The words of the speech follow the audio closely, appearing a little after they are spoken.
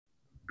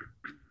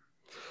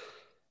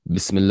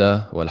بسم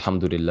الله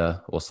والحمد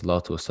لله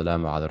والصلاة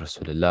والسلام على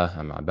رسول الله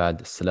أما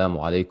بعد السلام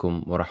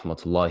عليكم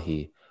ورحمة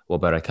الله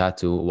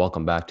وبركاته.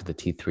 Welcome back to the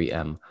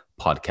T3M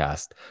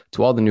podcast.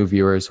 To all the new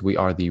viewers, we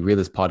are the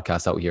realest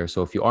podcast out here.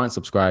 So if you aren't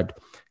subscribed,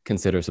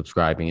 consider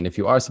subscribing. And if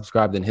you are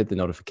subscribed, then hit the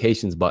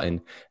notifications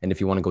button. And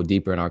if you want to go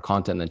deeper in our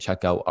content, then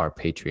check out our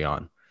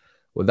Patreon.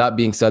 With that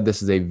being said,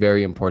 this is a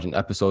very important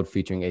episode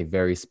featuring a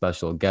very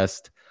special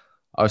guest.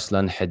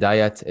 Arslan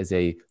Hidayat is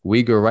a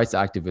Uyghur rights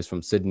activist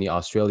from Sydney,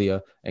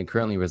 Australia, and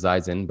currently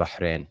resides in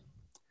Bahrain.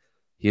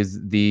 He is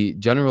the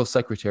General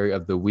Secretary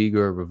of the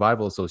Uyghur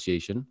Revival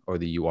Association, or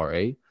the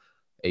URA,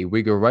 a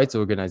Uyghur rights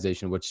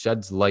organization which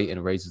sheds light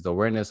and raises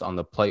awareness on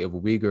the plight of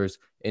Uyghurs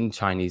in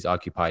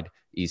Chinese-occupied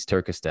East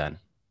Turkestan.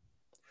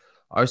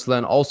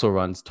 Arslan also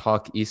runs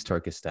Talk East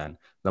Turkestan,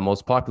 the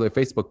most popular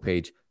Facebook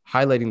page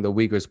highlighting the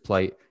Uyghurs'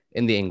 plight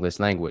in the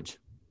English language.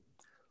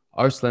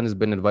 Arslan has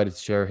been invited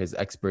to share his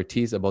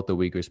expertise about the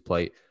Uyghurs'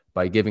 plight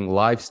by giving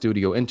live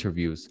studio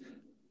interviews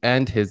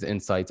and his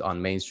insights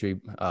on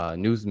mainstream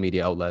news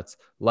media outlets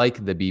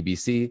like the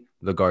BBC,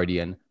 The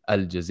Guardian, Al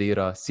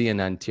Jazeera,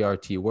 CNN,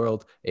 TRT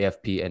World,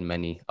 AFP, and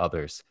many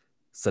others.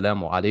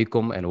 Assalamu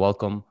alaikum and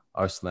welcome,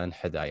 Arslan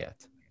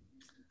Hidayat.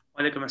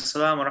 Walaikum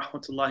assalam wa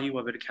rahmatullahi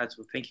wa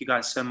barakatuh. Thank you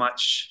guys so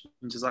much,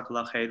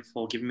 Jazakallah khair,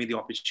 for giving me the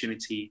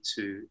opportunity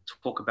to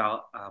talk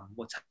about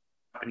what's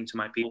happening to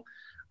my people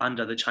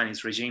under the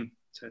Chinese regime.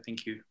 So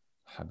thank you.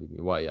 Habibi,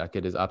 Wayak,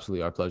 it is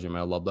absolutely our pleasure.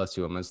 May Allah bless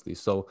you immensely.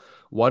 So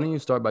why don't you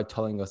start by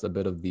telling us a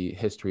bit of the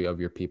history of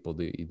your people,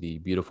 the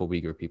beautiful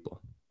Uyghur people?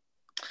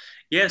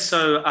 Yeah,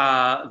 so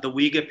the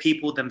Uyghur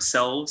people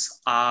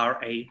themselves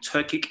are a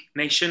Turkic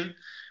nation.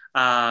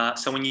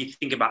 So when you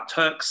think about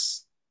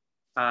Turks,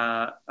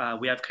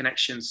 we have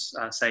connections,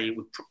 say,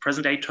 with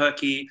present-day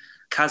Turkey,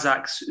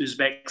 Kazakhs,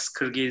 Uzbeks,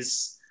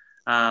 Kyrgyz.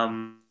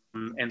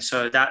 And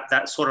so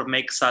that sort of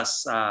makes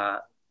us...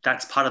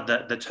 that's part of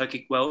the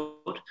Turkic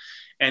world.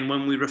 And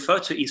when we refer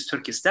to East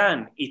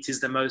Turkestan, it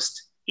is the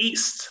most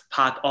east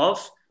part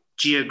of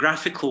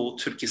geographical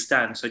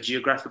Turkestan. So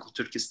geographical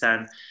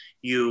Turkestan,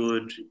 you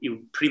would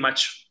pretty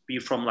much be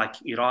from like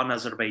Iran,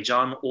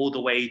 Azerbaijan, all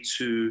the way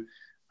to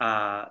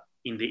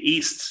in the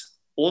east,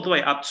 all the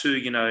way up to,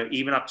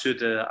 even up to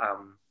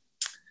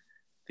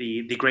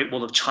the Great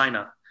Wall of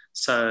China.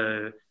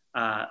 So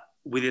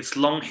with its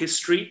long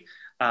history,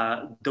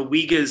 the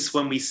Uyghurs,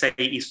 when we say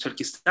East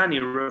Turkestan,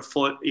 it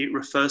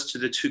refers to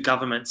the two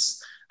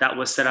governments that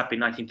were set up in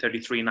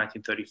 1933 and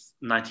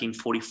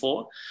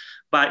 1944.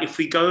 But if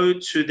we go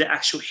to the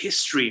actual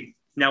history,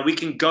 now we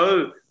can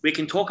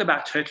talk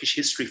about Turkish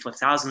history for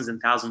thousands and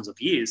thousands of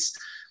years.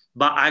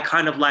 But I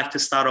kind of like to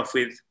start off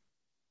with,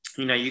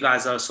 you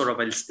guys are sort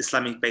of an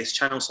Islamic-based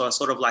channel, so I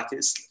sort of like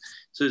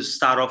to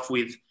start off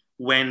with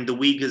when the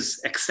Uyghurs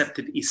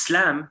accepted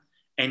Islam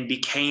and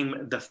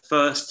became the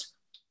first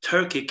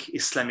Turkic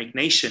Islamic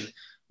nation,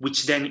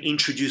 which then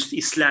introduced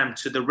Islam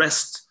to the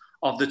rest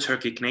of the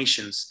Turkic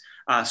nations.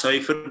 So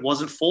if it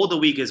wasn't for the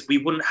Uyghurs, we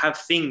wouldn't have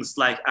things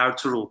like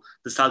Ertuğrul,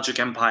 the Seljuk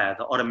Empire,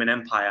 the Ottoman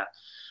Empire.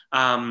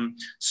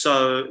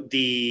 So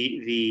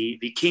the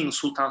king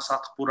Sultan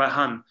Saq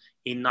Burahan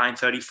in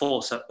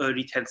 934, so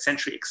early 10th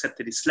century,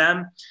 accepted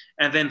Islam,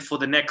 and then for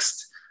the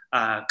next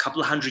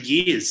couple of hundred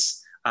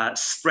years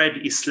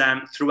spread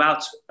Islam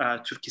throughout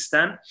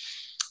Turkestan,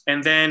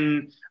 and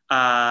then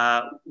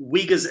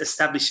Uyghurs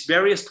established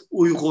various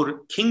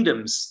Uyghur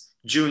kingdoms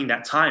during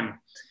that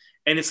time.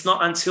 And it's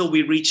not until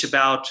we reach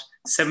about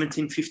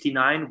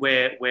 1759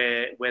 where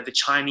the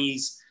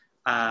Chinese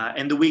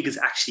and the Uyghurs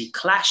actually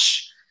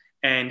clash.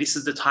 And this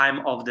is the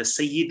time of the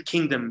Sayyid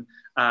kingdom,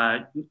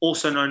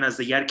 also known as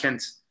the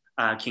Yarkent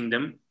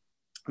kingdom,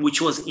 which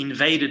was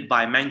invaded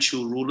by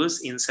Manchu rulers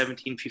in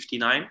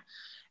 1759.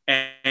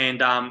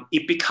 And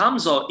it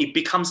becomes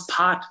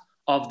part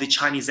of the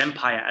Chinese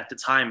Empire at the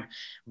time.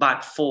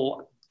 But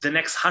for the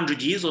next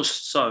 100 years or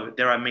so,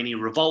 there are many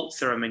revolts,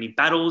 there are many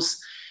battles.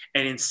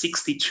 And in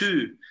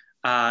 62,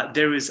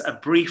 there is a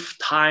brief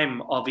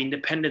time of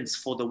independence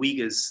for the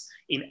Uyghurs,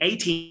 in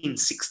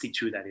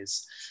 1862, that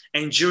is.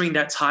 And during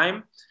that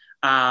time,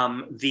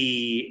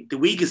 the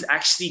Uyghurs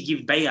actually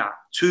give bay'ah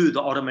to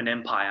the Ottoman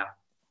Empire.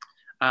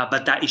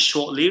 But that is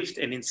short-lived.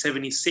 And in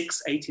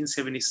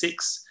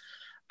 1876,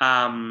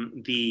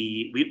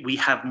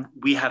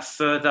 we have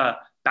further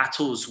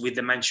battles with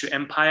the Manchu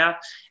Empire,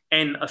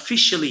 and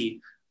officially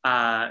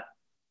the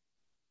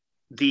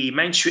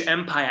Manchu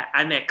Empire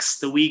annexed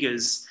the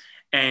Uyghurs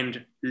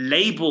and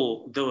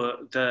label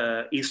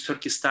the East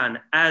Turkestan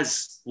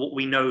as what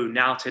we know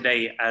now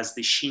today as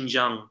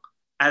Xinjiang,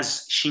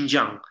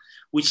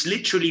 which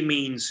literally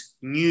means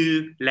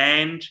new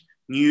land,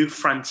 new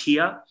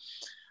frontier.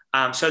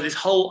 So this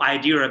whole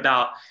idea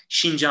about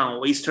Xinjiang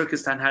or East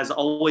Turkestan has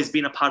always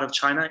been a part of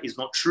China is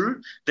not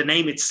true. The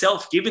name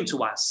itself given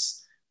to us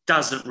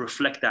doesn't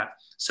reflect that.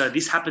 So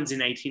this happens in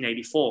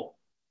 1884.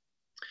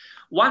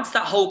 Once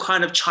that whole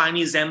kind of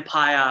Chinese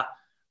empire,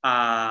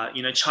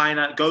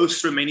 China goes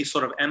through many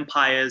sort of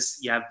empires,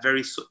 you have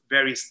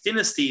various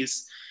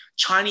dynasties,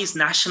 Chinese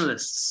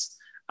nationalists,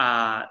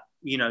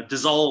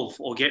 dissolve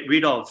or get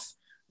rid of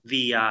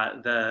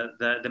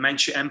the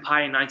Manchu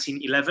Empire in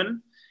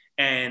 1911,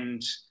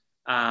 and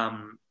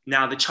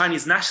now the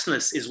Chinese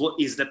nationalists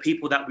is the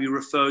people that we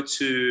refer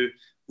to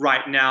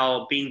right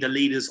now being the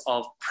leaders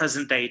of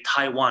present day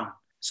Taiwan.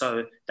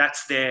 So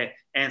that's their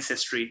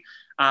ancestry.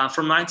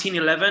 From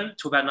 1911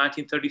 to about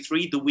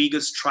 1933, the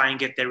Uyghurs try and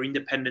get their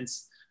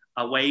independence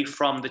away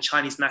from the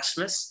Chinese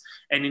nationalists.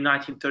 And in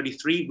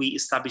 1933, we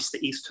established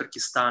the East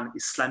Turkestan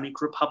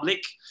Islamic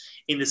Republic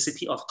in the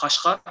city of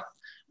Kashgar,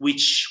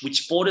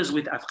 which borders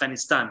with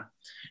Afghanistan.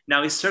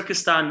 Now, East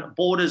Turkestan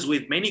borders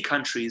with many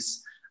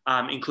countries,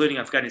 including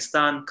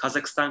Afghanistan,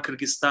 Kazakhstan,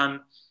 Kyrgyzstan,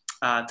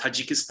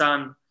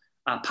 Tajikistan,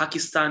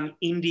 Pakistan,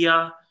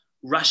 India,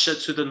 Russia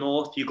to the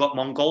north. You got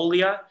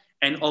Mongolia,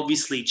 and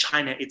obviously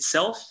China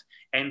itself,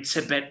 and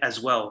Tibet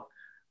as well.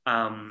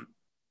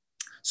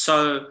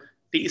 So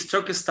the East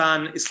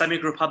Turkestan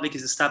Islamic Republic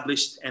is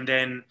established, and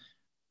then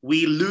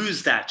we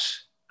lose that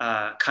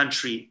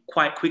country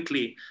quite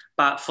quickly.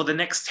 But for the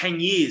next 10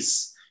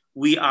 years,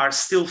 we are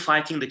still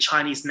fighting the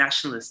Chinese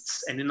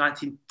nationalists. And in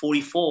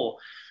 1944,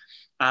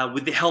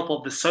 with the help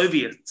of the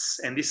Soviets,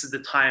 and this is the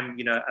time,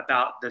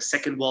 about the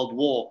Second World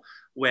War,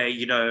 where,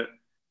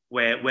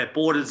 where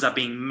borders are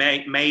being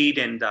made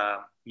and,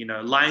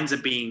 lines are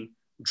being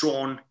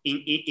drawn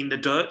in the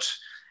dirt.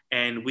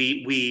 And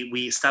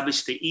we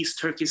established the East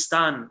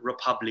Turkestan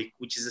Republic,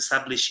 which is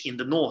established in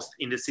the north,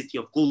 in the city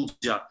of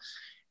Gulja.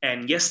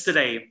 And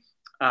yesterday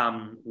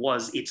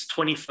was its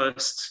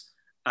 24th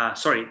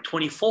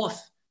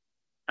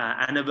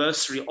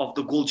anniversary of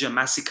the Gulja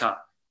massacre.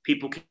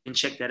 People can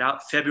check that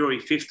out. February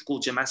 5th,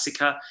 Gulja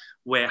massacre,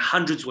 where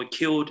hundreds were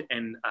killed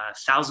and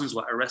thousands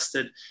were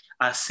arrested,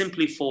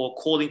 simply for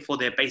calling for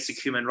their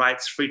basic human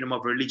rights, freedom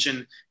of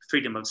religion,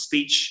 freedom of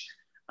speech.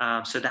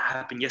 So that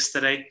happened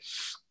yesterday.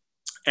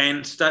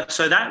 And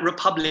so that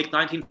republic,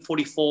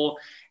 1944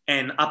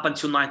 and up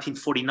until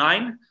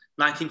 1949,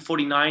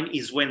 1949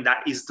 is when that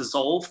is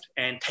dissolved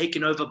and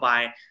taken over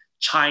by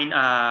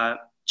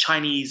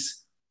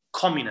Chinese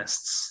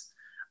communists.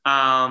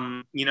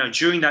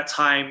 During that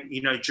time,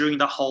 during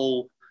the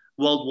whole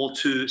World War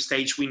II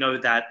stage, we know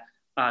that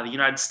the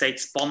United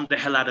States bombed the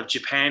hell out of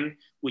Japan,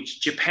 which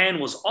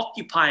Japan was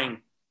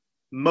occupying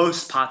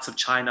most parts of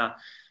China.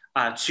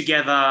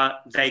 Together,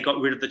 they got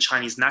rid of the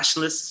Chinese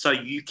nationalists. So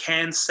you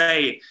can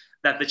say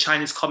that the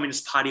Chinese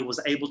Communist Party was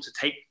able to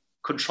take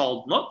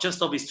control, not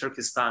just of East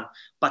Turkestan,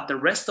 but the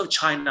rest of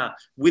China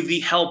with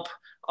the help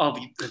of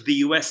the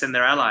US and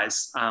their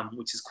allies,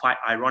 which is quite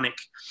ironic.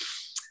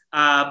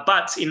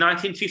 But in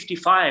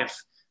 1955,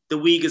 the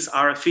Uyghurs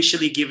are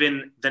officially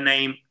given the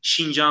name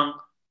Xinjiang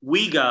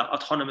Uyghur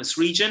Autonomous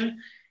Region.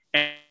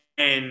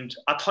 And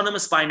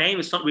autonomous by name,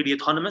 it's not really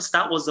autonomous.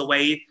 That was a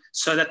way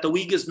so that the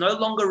Uyghurs no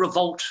longer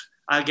revolt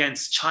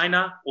against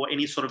China or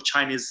any sort of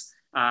Chinese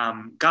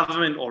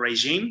government or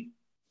regime.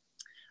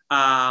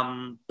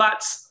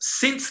 But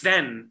since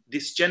then,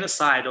 this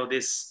genocide or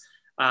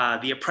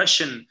the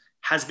oppression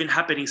has been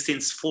happening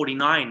since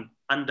 1949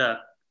 under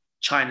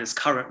China's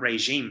current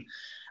regime.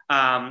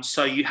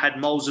 So you had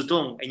Mao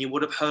Zedong, and you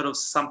would have heard of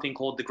something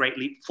called the Great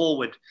Leap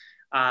Forward,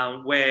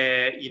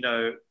 where,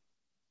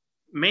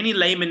 many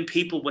layman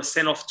people were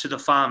sent off to the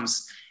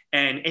farms,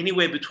 and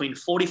anywhere between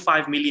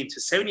 45 million to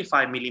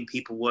 75 million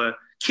people were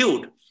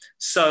killed.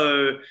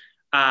 So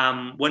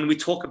when we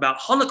talk about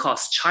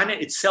Holocaust, China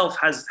itself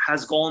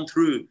has gone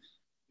through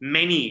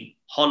many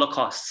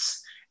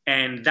Holocausts,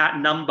 and that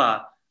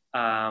number,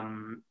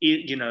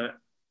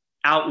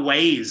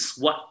 outweighs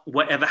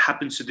whatever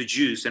happened to the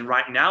Jews. And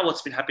right now,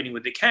 what's been happening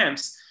with the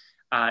camps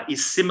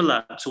is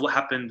similar to what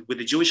happened with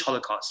the Jewish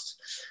Holocaust.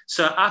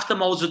 So after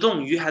Mao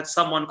Zedong, you had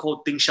someone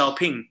called Deng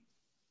Xiaoping,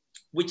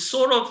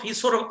 he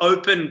sort of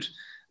opened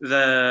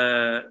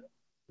the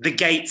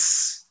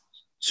gates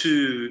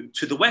to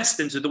the West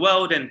and to the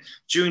world. And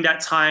during that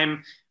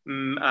time,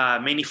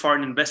 many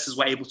foreign investors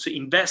were able to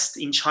invest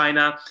in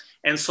China,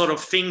 and sort of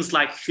things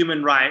like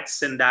human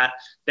rights and that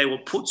they were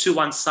put to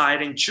one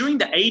side. And during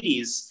the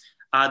 80s,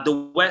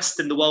 the West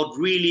and the world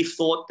really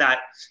thought that,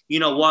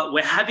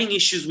 we're having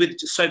issues with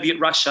Soviet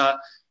Russia.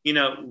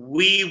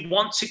 We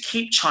want to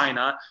keep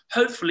China,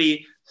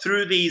 hopefully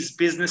through these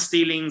business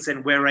dealings,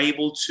 and we're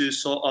able to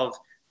sort of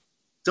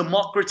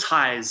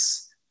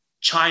democratize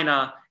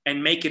China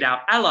and make it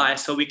our ally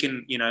so we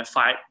can,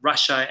 fight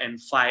Russia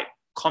and fight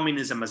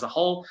communism as a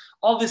whole.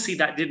 Obviously,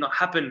 that did not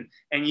happen.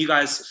 And you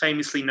guys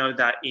famously know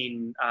that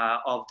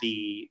of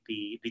the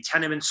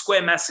Tiananmen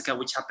Square massacre,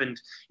 which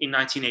happened in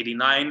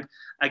 1989.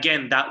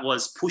 Again, that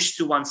was pushed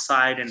to one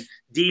side, and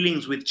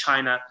dealings with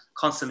China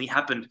constantly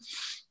happened.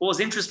 What was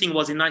interesting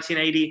was in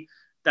 1980,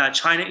 that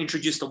China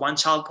introduced the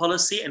one-child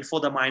policy, and for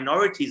the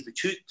minorities, the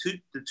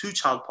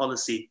two-child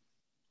policy.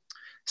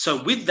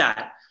 So with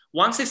that,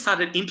 once they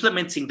started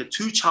implementing the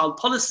two-child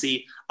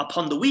policy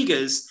upon the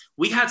Uyghurs,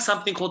 we had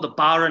something called the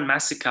Baran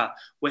massacre,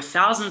 where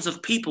thousands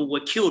of people were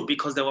killed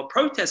because they were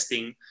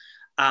protesting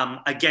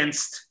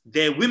against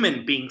their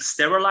women being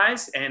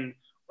sterilized and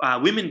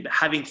women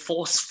having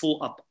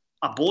forceful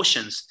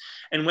abortions.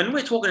 And when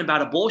we're talking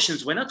about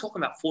abortions, we're not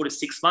talking about 4 to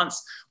 6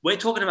 months. We're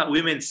talking about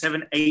women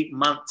 7, 8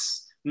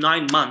 months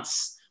 9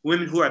 months,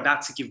 women who are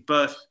about to give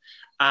birth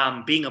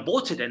being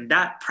aborted. And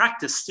that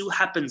practice still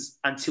happens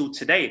until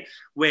today,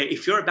 where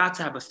if you're about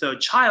to have a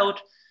third child,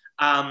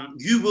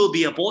 you will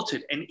be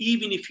aborted. And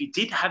even if you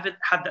did have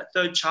that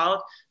third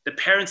child, the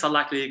parents are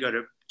likely to go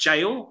to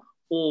jail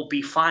or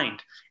be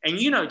fined. And,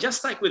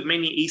 just like with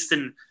many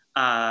Eastern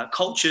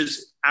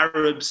cultures,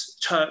 Arabs,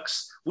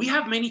 Turks, we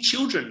have many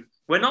children.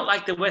 We're not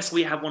like the West,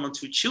 we have 1 or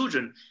 2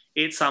 children.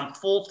 It's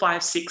 4,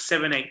 5, 6,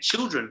 7, 8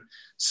 children.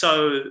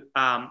 So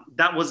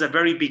that was a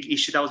very big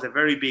issue. That was a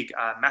very big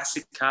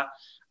massacre.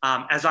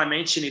 As I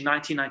mentioned, in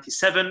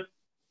 1997,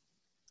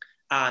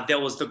 there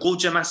was the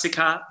Gulja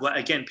massacre, where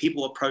again,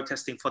 people were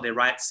protesting for their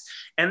rights.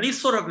 And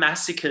these sort of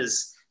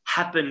massacres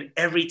happen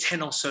every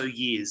 10 or so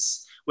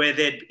years, where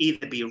there'd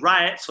either be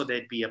riots or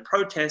there'd be a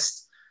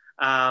protest.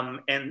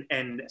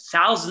 And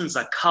thousands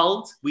are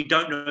culled. We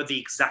don't know the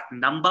exact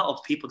number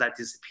of people that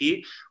disappear.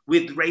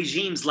 With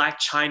regimes like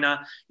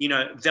China,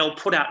 they'll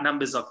put out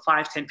numbers of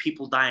 5, 10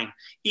 people dying.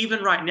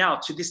 Even right now,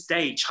 to this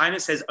day, China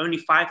says only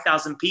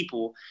 5,000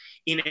 people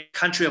in a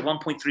country of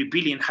 1.3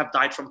 billion have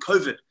died from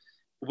COVID.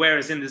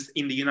 Whereas in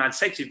the United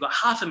States, you've got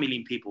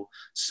 500,000 people.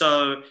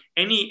 So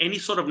any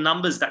sort of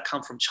numbers that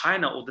come from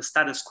China or the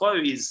status quo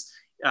is,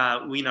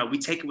 we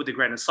take it with a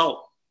grain of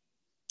salt.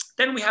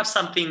 Then we have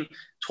something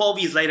 12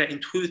 years later in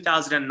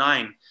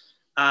 2009.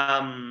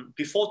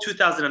 Before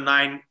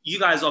 2009, you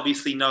guys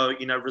obviously know,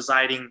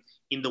 residing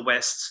in the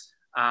West,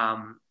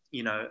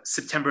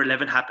 September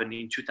 11 happened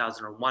in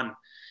 2001.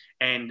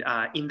 And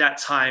in that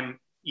time,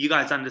 you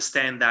guys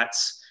understand that,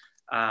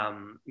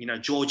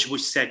 George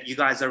Bush said, you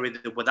guys are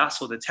either with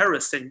us or the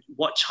terrorists. And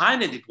what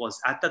China did was,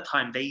 at the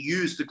time, they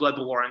used the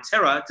global war on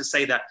terror to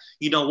say that,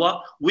 you know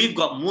what, we've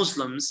got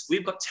Muslims,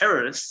 we've got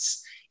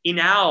terrorists in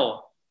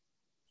our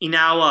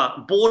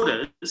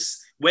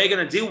borders. We're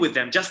going to deal with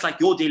them just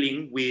like you're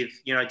dealing with,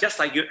 just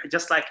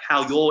like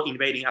how you're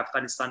invading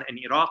Afghanistan and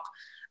Iraq.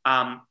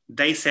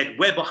 They said,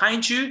 we're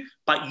behind you,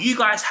 but you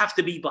guys have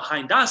to be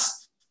behind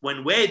us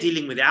when we're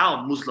dealing with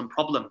our Muslim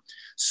problem.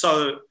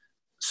 So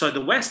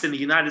the West and the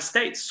United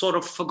States sort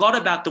of forgot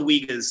about the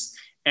Uyghurs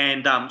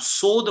and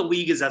saw the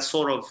Uyghurs as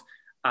sort of,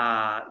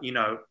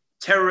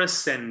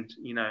 terrorists. And,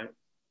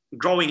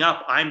 growing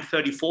up, I'm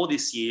 34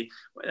 this year.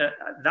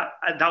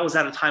 That was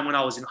at a time when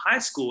I was in high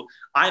school.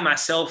 I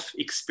myself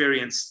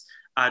experienced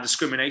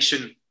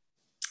discrimination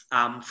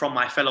from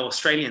my fellow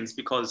Australians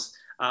because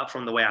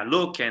from the way I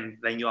look, and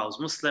they knew I was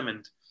Muslim.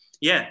 And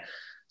yeah,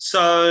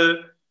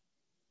 so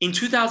in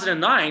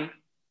 2009,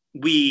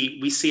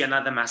 we see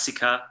another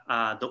massacre,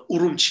 the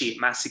Urumqi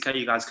massacre.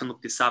 You guys can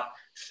look this up.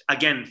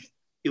 Again,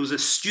 it was a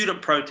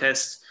student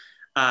protest,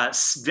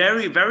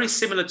 very, very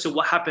similar to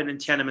what happened in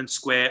Tiananmen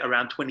Square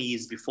around 20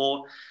 years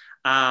before.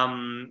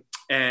 And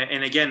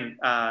again,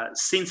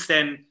 since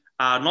then,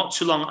 not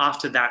too long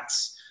after that,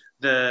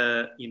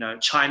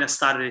 China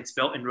started its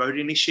Belt and Road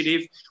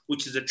Initiative,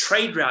 which is a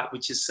trade route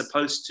which is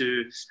supposed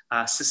to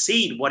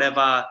secede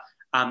whatever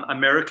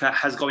America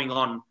has going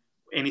on,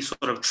 any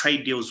sort of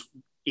trade deals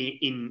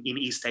in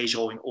East Asia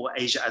or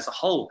Asia as a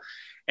whole.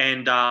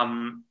 And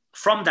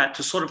from that,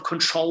 to sort of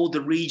control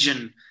the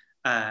region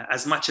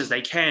as much as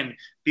they can,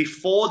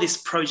 before this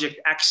project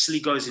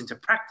actually goes into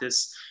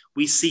practice,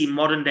 we see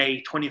modern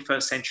day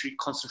 21st century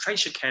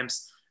concentration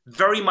camps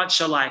very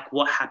much alike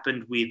what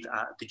happened with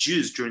the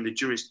Jews during the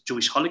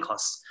Jewish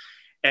Holocaust.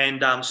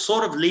 And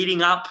sort of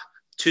leading up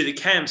to the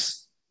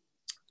camps,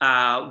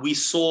 we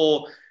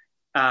saw,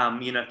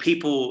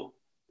 people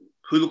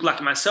who look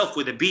like myself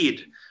with a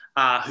beard,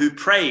 who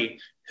pray,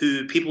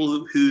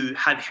 people who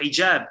had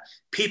hijab,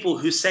 people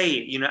who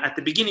say, at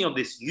the beginning of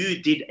this,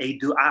 you did a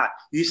dua,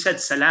 you said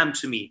salam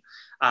to me.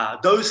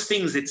 Those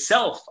things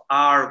itself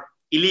are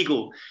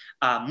illegal.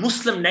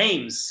 Muslim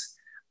names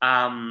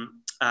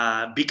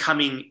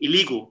becoming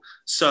illegal.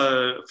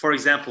 So, for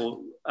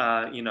example,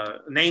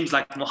 names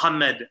like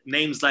Muhammad,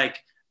 names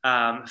like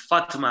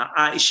Fatima,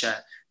 Aisha,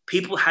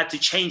 people had to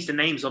change the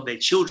names of their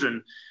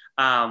children.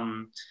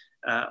 Qur'ans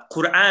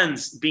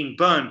being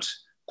burnt,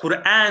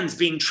 Qur'ans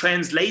being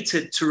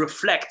translated to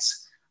reflect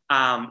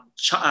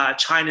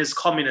China's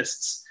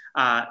communists,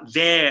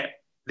 their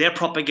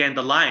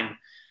propaganda line.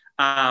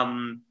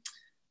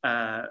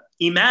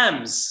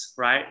 Imams,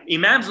 right?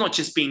 Imams not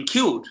just being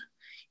killed,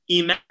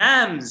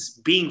 imams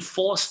being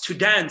forced to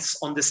dance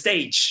on the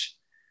stage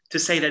to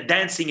say that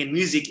dancing and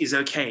music is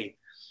okay.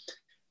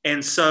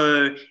 And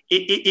so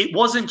it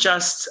wasn't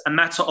just a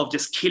matter of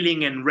just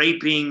killing and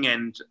raping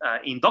and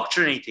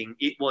indoctrinating.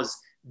 It was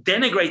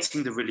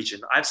denigrating the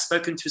religion. I've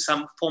spoken to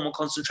some former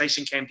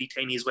concentration camp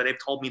detainees where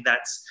they've told me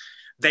that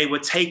they were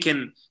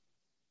taken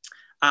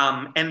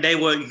and they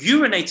were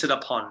urinated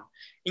upon.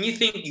 And you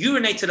think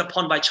urinated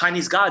upon by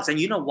Chinese guards. And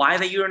you know why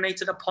they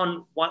urinated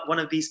upon one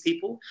of these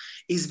people?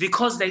 Is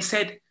because they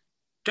said,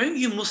 don't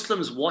you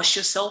Muslims wash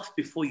yourself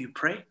before you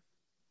pray?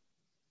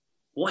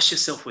 Wash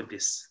yourself with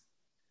this.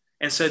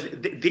 And so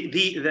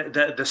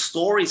the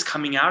stories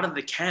coming out of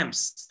the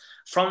camps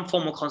from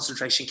former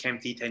concentration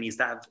camp detainees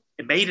that have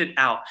made it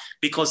out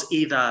because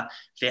either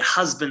their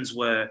husbands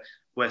were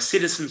were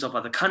citizens of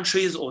other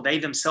countries, or they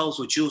themselves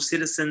were dual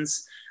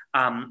citizens,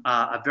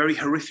 are very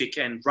horrific.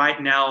 And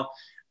right now,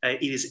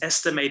 it is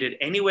estimated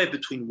anywhere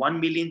between 1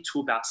 million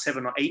to about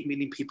 7 or 8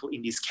 million people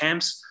in these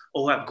camps,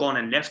 or who have gone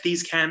and left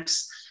these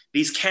camps.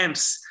 These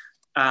camps,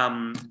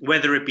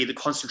 whether it be the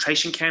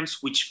concentration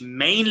camps, which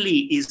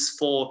mainly is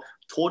for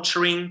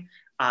torturing,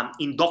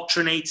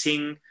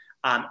 indoctrinating,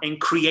 and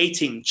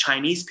creating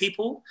Chinese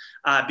people,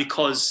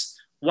 because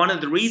one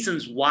of the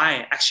reasons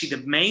why, actually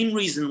the main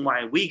reason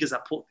why Uyghurs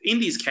are put in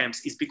these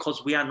camps is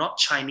because we are not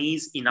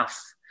Chinese enough.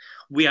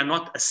 We are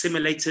not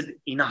assimilated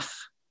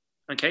enough.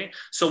 Okay,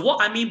 so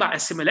what I mean by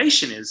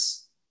assimilation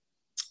is,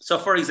 so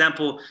for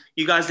example,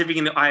 you guys living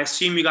in, I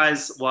assume you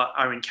guys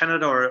are in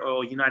Canada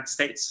or United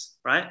States,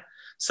 right?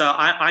 So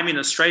I'm in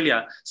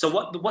Australia. So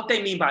what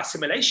they mean by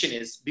assimilation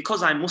is,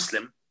 because I'm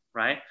Muslim,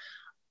 right?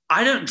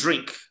 I don't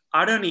drink,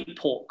 I don't eat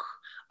pork,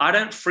 I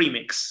don't free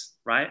mix,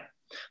 right?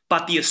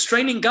 But the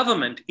Australian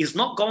government is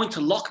not going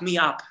to lock me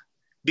up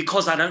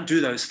because I don't do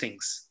those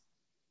things,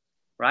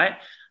 right?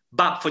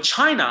 But for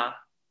China,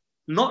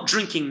 not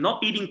drinking,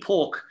 not eating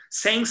pork,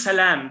 saying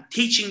salam,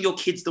 teaching your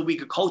kids the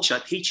Uyghur culture,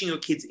 teaching your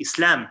kids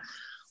Islam,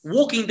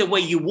 walking the way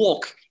you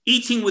walk,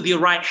 eating with your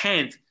right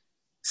hand,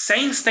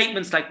 saying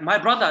statements like, my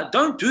brother,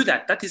 don't do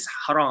that, that is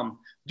haram.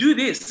 Do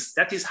this,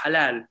 that is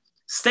halal.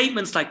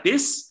 Statements like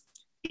this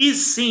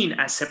is seen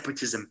as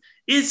separatism,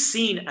 is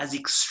seen as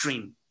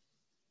extreme,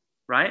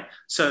 right?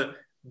 So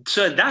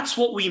that's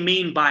what we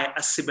mean by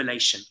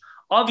assimilation.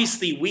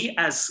 Obviously, we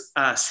as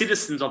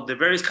citizens of the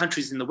various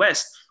countries in the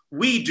West,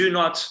 we do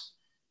not,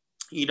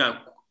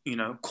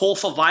 call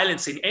for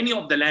violence in any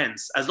of the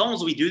lands. As long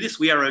as we do this,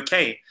 we are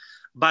okay.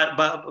 But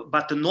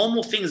the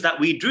normal things that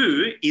we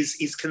do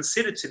is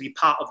considered to be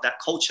part of that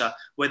culture,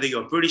 whether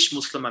you're British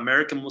Muslim,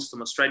 American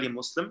Muslim, Australian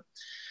Muslim.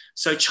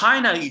 So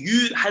China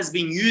has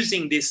been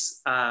using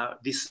this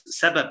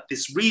sabab,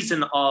 this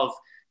reason of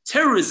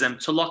terrorism,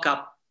 to lock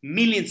up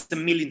millions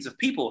and millions of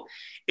people.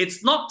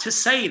 It's not to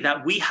say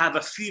that we have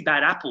a few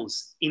bad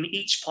apples. In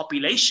each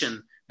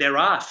population, there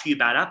are a few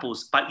bad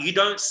apples, but you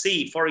don't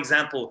see, for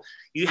example,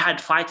 you had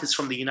fighters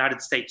from the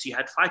United States, you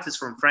had fighters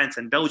from France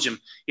and Belgium,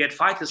 you had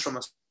fighters from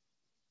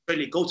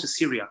Australia go to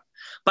Syria.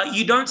 But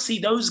you don't see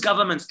those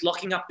governments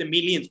locking up the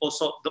millions or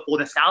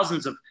the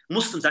thousands of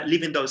Muslims that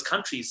live in those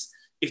countries.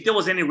 If there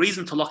was any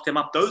reason to lock them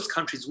up, those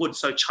countries would.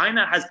 So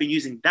China has been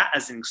using that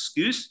as an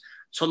excuse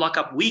to lock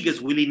up Uyghurs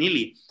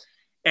willy-nilly.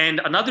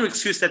 And another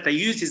excuse that they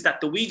use is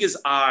that the Uyghurs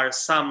are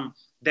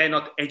they're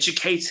not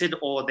educated,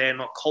 or they're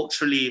not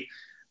culturally,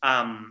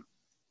 that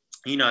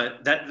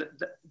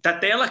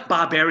they're like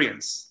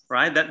barbarians,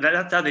 right?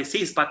 That's how they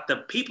see it. But the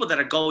people that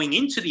are going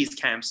into these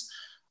camps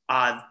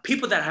are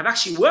people that have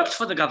actually worked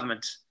for the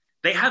government.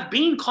 They have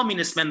been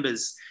communist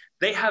members.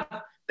 They have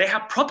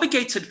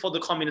propagated for the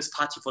Communist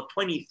Party for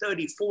 20,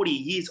 30, 40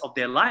 years of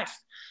their life.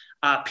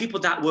 People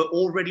that were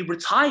already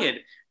retired,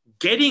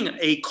 getting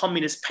a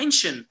communist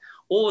pension,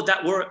 or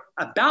that were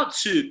about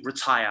to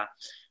retire.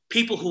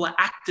 People who are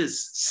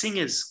actors,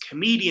 singers,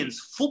 comedians,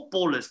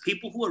 footballers,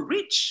 people who are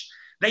rich.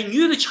 They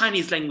knew the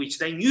Chinese language,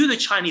 they knew the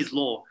Chinese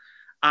law,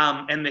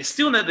 and they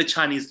still know the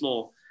Chinese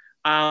law.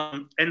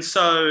 And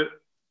so,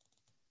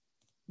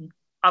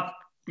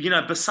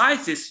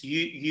 besides this,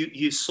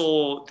 you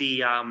saw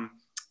the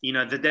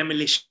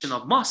demolition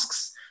of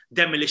mosques,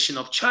 demolition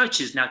of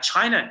churches. Now,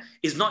 China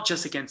is not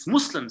just against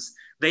Muslims,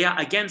 they are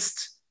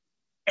against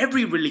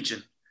every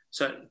religion.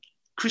 So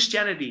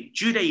Christianity,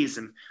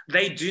 Judaism,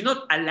 they do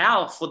not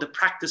allow for the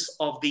practice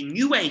of the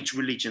New Age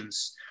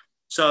religions.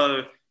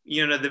 So,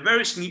 the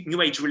various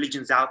New Age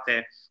religions out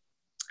there.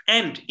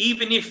 And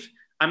even if,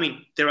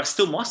 there are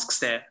still mosques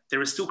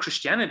there is still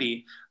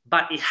Christianity,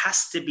 but it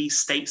has to be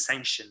state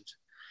sanctioned.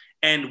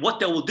 And what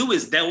they will do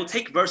is they will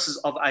take verses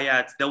of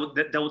ayat,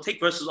 they will take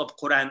verses of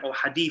Quran or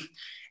hadith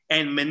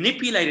and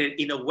manipulate it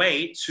in a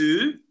way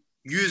to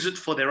use it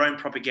for their own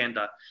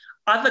propaganda.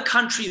 Other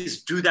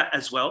countries do that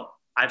as well.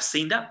 I've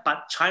seen that,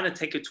 but China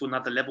take it to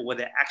another level where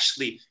they're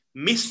actually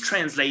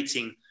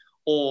mistranslating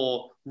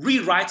or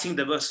rewriting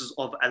the verses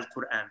of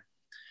Al-Quran.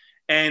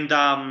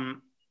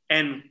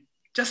 And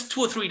just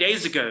 2 or 3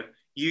 days ago,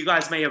 you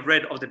guys may have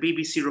read of the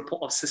BBC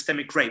report of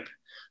systemic rape.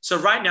 So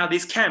right now,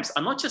 these camps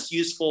are not just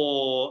used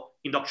for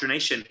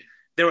indoctrination.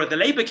 There are the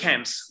labor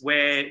camps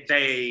where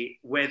they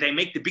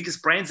make the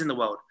biggest brands in the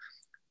world.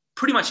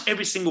 Pretty much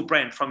every single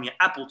brand, from your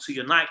Apple to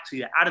your Nike to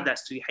your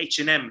Adidas to your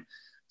H&M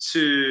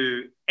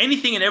to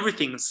anything and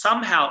everything,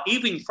 somehow,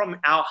 even from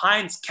our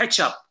Heinz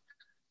ketchup,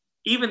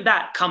 even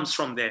that comes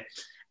from there.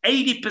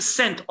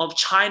 80% of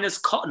China's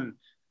cotton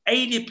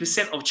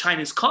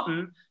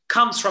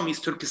comes from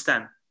East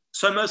Turkestan.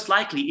 So most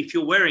likely, if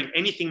you're wearing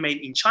anything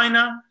made in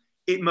China,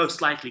 it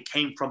most likely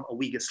came from a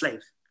Uyghur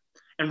slave.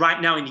 And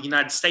right now in the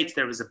United States,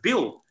 there is a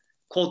bill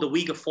called the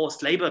Uyghur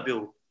Forced Labor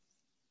Bill,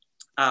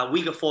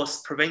 Uyghur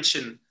Forced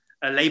Prevention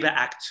Labor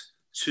Act,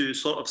 to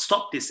sort of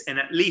stop this and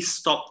at least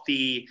stop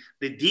the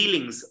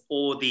dealings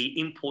or the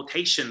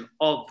importation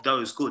of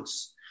those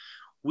goods.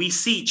 we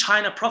see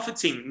China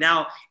profiting.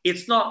 Now,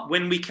 it's not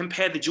when we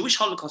compare the Jewish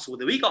Holocaust with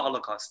the Uyghur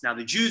Holocaust. Now,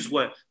 the Jews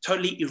were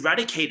totally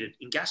eradicated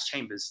in gas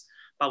chambers.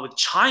 But with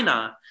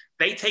China,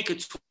 they take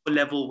it to a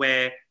level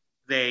where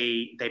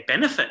they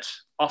benefit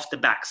off the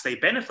backs. They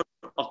benefit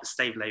off the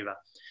slave labor.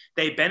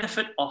 They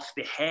benefit off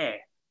the hair.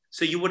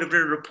 So you would have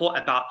read a report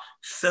about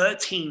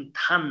 13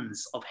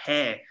 tons of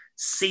hair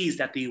seized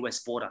at the US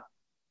border.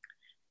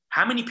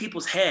 How many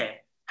people's hair?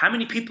 How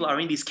many people are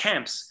in these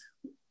camps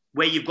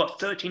where you've got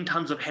 13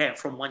 tons of hair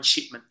from one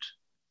shipment,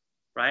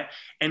 right?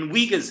 And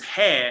Uyghurs'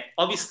 hair,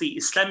 obviously,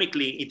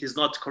 Islamically, it is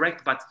not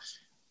correct, but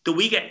the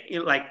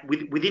Uyghur, like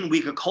within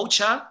Uyghur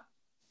culture,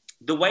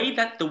 the way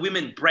that the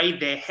women braid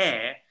their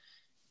hair,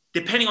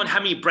 depending on how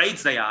many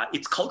braids they are,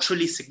 it's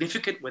culturally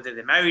significant, whether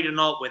they're married or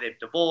not, whether they're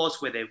divorced,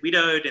 whether they're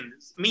widowed, and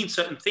it means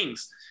certain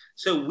things.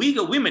 So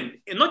Uyghur women,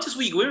 and not just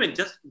Uyghur women,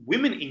 just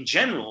women in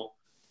general,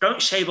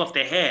 don't shave off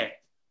their hair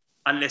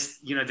unless,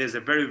 there's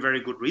a very, very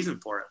good reason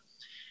for it.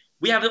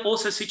 We have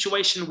also a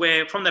situation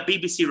where, from the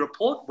BBC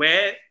report,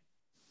 where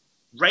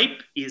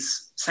rape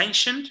is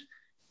sanctioned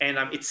and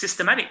it's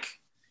systematic.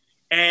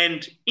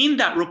 And in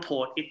that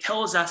report, it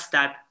tells us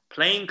that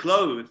plain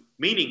clothes,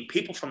 meaning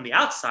people from the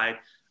outside,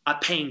 are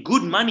paying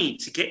good money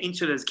to get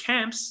into those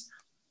camps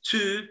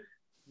to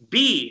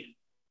be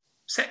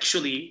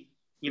sexually,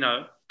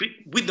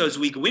 with those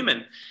Uyghur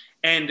women.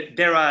 And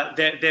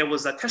there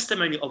was a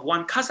testimony of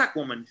one Kazakh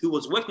woman who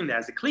was working there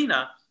as a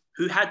cleaner,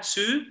 who had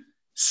to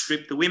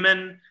strip the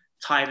women,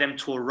 tie them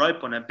to a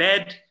rope on a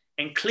bed,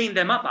 and clean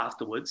them up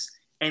afterwards.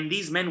 And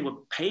these men were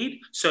paid.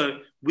 So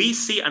we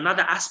see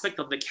another aspect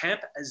of the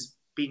camp as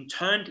being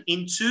turned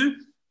into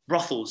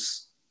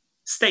brothels,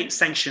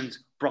 state-sanctioned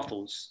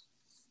brothels.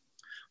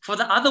 For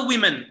the other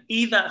women,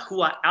 either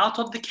who are out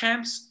of the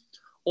camps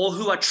or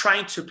who are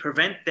trying to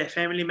prevent their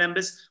family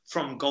members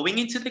from going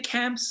into the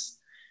camps,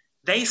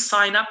 they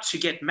sign up to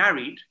get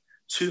married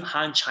to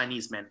Han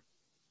Chinese men.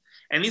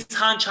 And these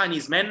Han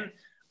Chinese men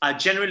are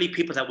generally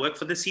people that work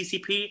for the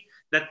CCP,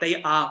 that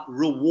they are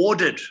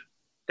rewarded.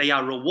 They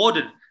are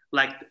rewarded,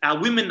 like our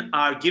women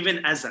are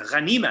given as a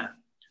ghanima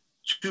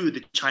to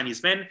the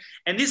Chinese men.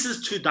 And this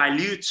is to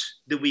dilute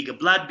the Uyghur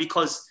blood,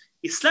 because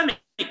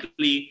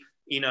Islamically,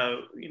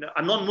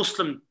 a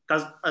non-Muslim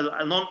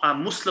a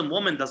Muslim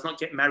woman does not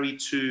get married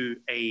to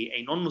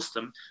a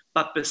non-Muslim.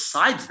 But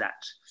besides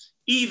that,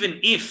 even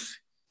if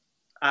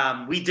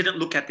we didn't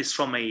look at this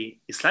from a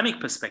Islamic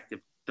perspective,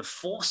 the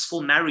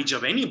forceful marriage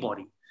of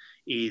anybody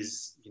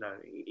is,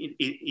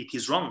 it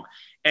is wrong.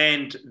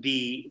 And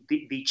the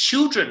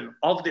children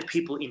of the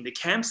people in the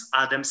camps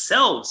are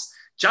themselves,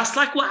 just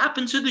like what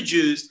happened to the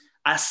Jews,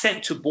 are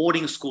sent to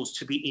boarding schools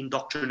to be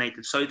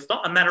indoctrinated. So it's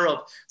not a matter of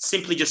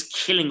simply just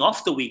killing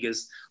off the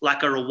Uyghurs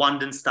like a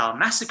Rwandan style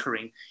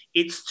massacring.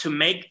 It's to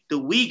make the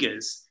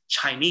Uyghurs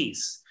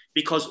Chinese,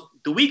 because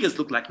the Uyghurs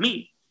look like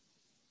me.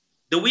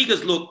 The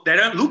Uyghurs they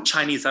don't look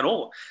Chinese at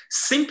all.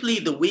 Simply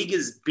the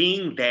Uyghurs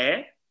being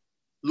there,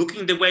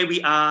 looking the way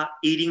we are,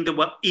 eating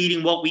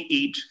what we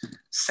eat,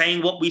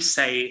 saying what we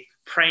say,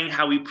 praying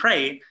how we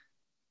pray,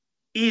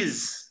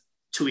 is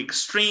too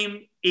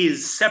extreme,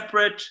 is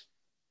separate.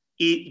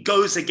 It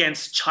goes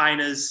against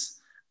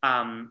China's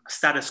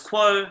status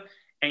quo,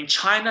 and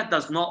China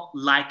does not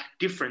like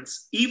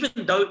difference, even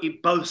though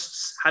it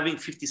boasts having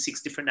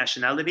 56 different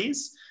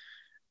nationalities.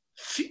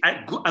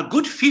 A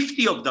good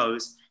 50 of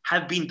those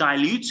have been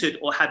diluted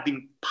or have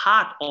been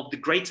part of the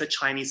greater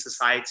Chinese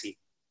society.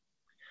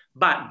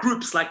 But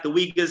groups like the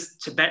Uyghurs,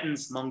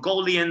 Tibetans,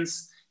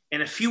 Mongolians,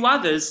 and a few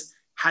others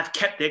have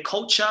kept their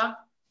culture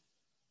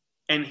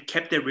and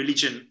kept their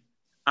religion.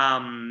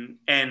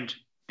 And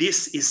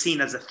this is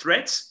seen as a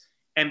threat.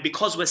 And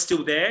because we're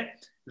still there,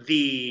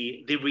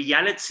 the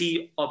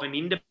reality of an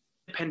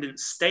independent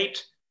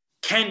state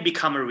can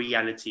become a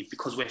reality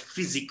because we're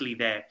physically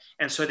there.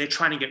 And so they're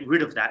trying to get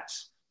rid of that.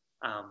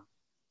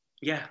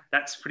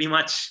 That's pretty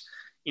much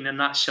in a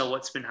nutshell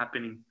what's been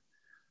happening.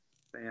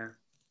 So, yeah.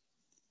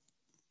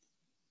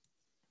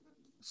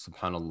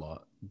 SubhanAllah,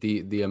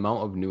 the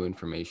amount of new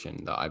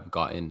information that I've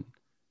gotten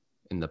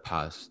in the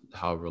past,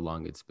 however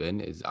long it's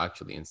been, is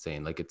actually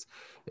insane. Like it's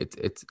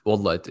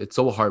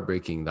so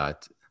heartbreaking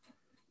that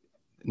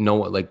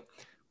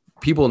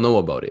people know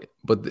about it,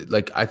 but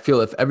I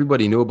feel if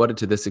everybody knew about it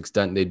to this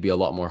extent, they'd be a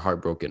lot more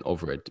heartbroken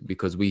over it,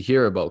 because we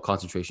hear about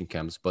concentration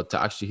camps, but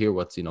to actually hear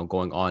what's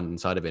going on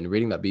inside of it, and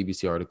reading that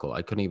BBC article,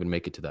 I couldn't even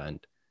make it to the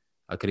end.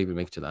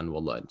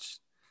 Wallah.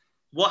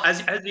 Well,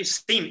 as you've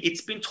seen,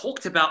 it's been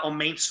talked about on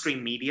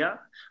mainstream media,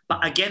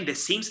 but again, there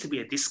seems to be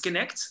a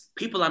disconnect.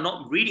 People are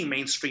not reading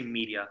mainstream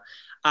media.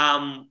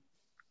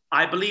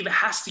 I believe it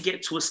has to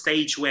get to a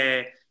stage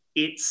where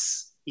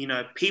it's,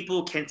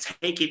 people can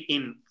take it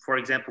in, for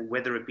example,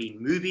 whether it be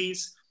in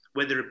movies,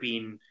 whether it be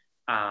in,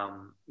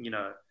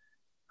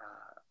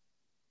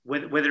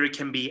 whether it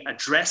can be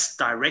addressed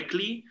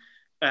directly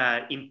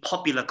in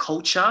popular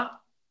culture.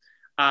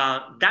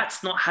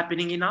 That's not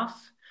happening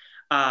enough.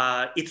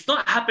 It's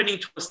not happening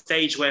to a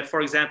stage where,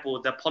 for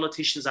example, the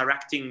politicians are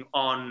acting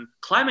on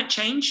climate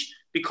change,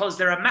 because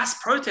there are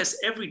mass protests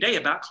every day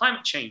about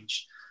climate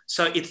change.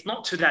 So it's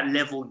not to that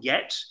level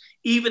yet,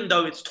 even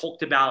though it's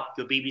talked about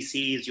your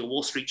BBCs, your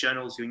Wall Street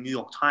Journals, your New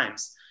York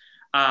Times.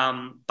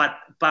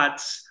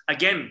 But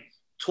again,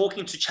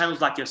 talking to channels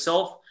like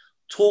yourself,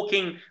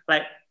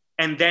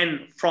 and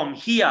then from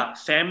here,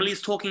 families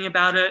talking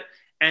about it,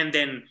 and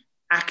then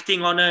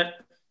acting on it,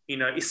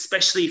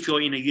 especially if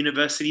you're in a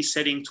university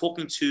setting,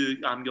 talking to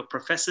your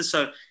professors.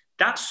 So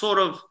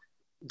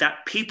that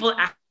people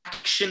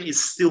action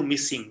is still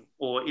missing,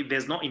 or if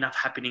there's not enough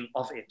happening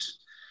of it.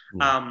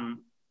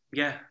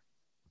 Yeah.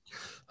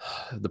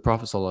 The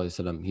Prophet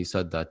ﷺ, he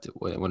said that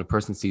when a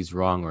person sees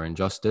wrong or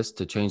injustice,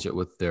 to change it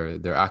with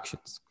their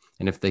actions.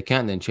 And if they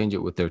can't, then change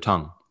it with their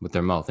tongue, with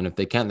their mouth. And if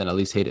they can't, then at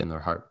least hate it in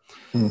their heart.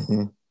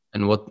 Mm-hmm.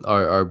 And what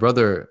our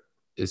brother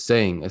is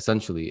saying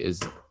essentially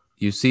is,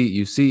 you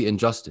see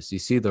injustice, you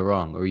see the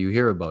wrong, or you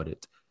hear about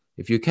it.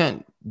 If you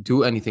can't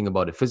do anything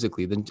about it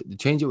physically, then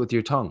change it with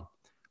your tongue.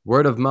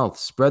 Word of mouth,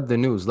 spread the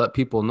news, let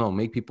people know,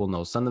 make people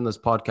know. Send them this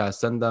podcast,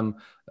 send them,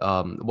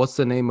 what's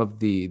the name of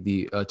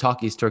the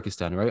Talk East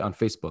Turkestan, right? On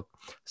Facebook.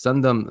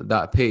 Send them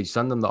that page,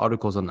 send them the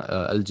articles on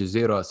Al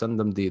Jazeera, send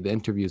them the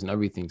interviews and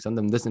everything. Send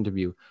them this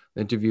interview,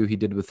 the interview he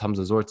did with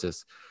Hamza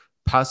Zortzis.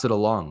 Pass it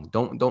along.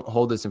 Don't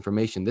hold this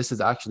information. This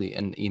is actually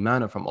an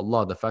iman from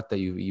Allah, the fact that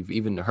you've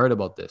even heard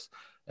about this.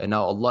 And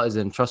now Allah is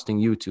entrusting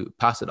you to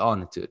pass it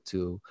on,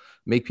 to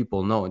make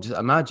people know. And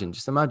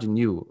just imagine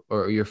you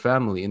or your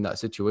family in that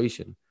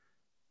situation.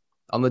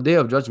 On the Day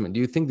of Judgment, do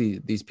you think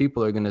these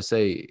people are going to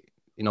say,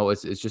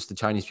 it's just the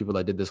Chinese people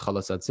that did this,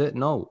 khalas, that's it?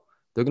 No.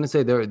 They're going to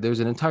say there's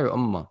an entire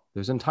ummah,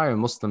 there's an entire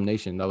Muslim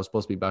nation that was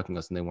supposed to be backing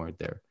us and they weren't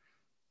there.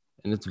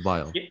 And it's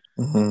vile. Yeah.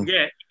 Mm-hmm.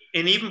 Yeah.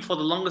 And even for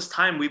the longest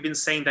time, we've been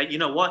saying that, you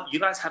know what, you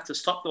guys have to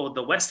stop, or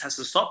the West has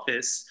to stop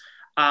this,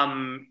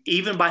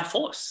 even by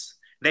force.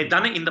 They've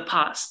done it in the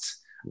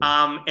past.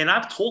 And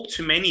I've talked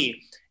to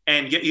many,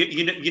 and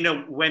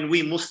when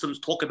we Muslims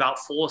talk about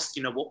force,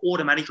 we're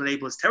automatically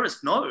labeled as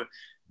terrorists. No.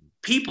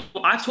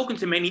 I've talked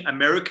to many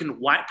American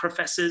white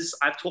professors.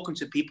 I've talked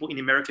to people in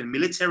American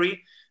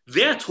military.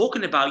 They're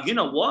talking about,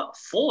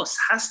 force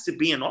has to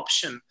be an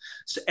option.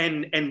 So,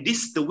 and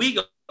the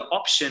Uyghur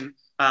option,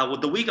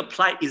 the Uyghur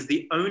plight is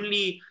the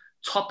only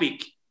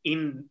topic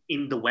in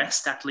the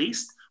West, at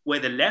least, where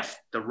the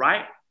left, the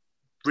right,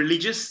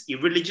 religious,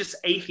 irreligious,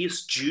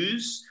 atheists,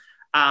 Jews,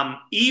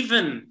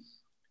 even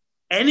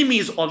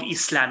enemies of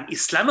Islam,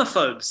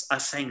 Islamophobes are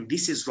saying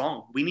this is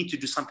wrong. We need to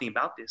do something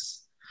about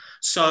this.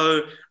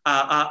 So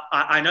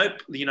I know,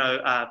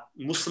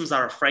 Muslims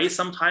are afraid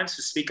sometimes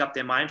to speak up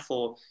their mind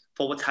for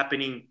what's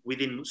happening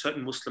within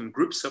certain Muslim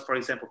groups. So, for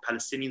example,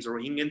 Palestinians or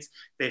Rohingyans,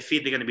 they fear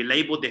they're going to be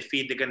labeled, they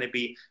fear they're going to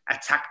be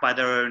attacked by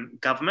their own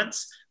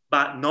governments.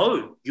 But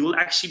no, you will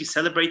actually be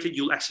celebrated,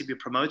 you'll actually be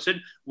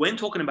promoted when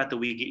talking about the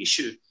Uyghur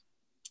issue.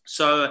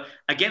 So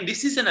again,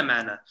 this isn't a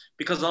manner,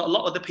 because a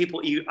lot of the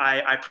people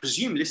I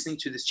presume listening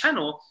to this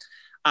channel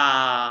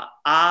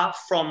are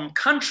from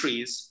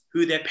countries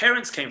who their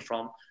parents came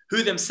from,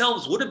 who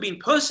themselves would have been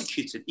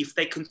persecuted if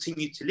they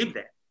continued to live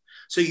there.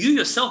 So you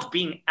yourself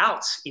being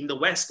out in the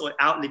West or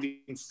out living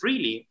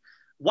freely,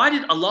 why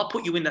did Allah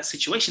put you in that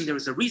situation? There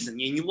is a reason.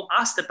 And you were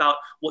asked about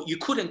what you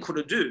could and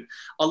couldn't do.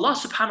 Allah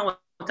subhanahu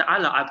wa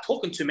ta'ala, I've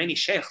talked to many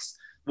sheikhs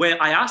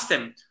where I asked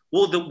them,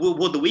 will the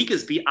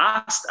Uyghurs be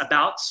asked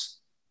about,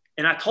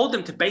 and I told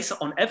them to base it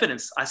on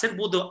evidence. I said,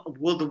 will the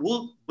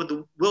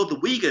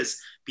Uyghurs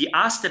be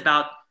asked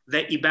about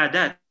their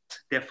ibadat,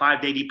 their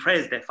 5 daily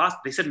prayers, their fast?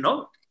 They said,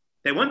 no,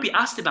 they won't be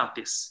asked about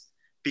this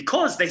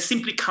because they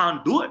simply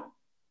can't do it.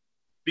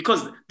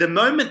 Because the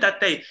moment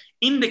that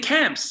in the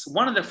camps,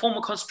 one of the former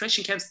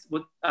concentration camps,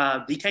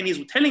 detainees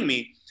were telling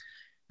me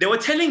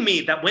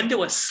that when they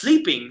were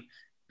sleeping,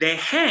 their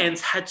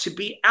hands had to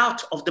be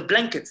out of the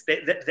blankets.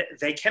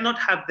 They cannot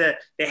have their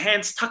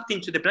hands tucked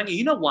into the blanket.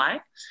 You know why?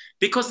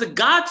 Because the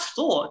guards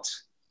thought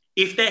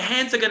if their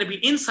hands are going to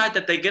be inside,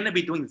 that they're going to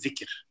be doing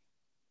dhikr.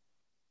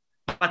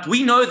 But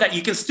we know that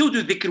you can still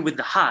do dhikr with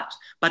the heart.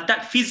 But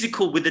that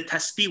physical, with the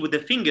tasbih, with the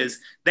fingers,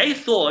 they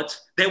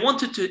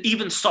wanted to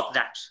even stop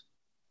that.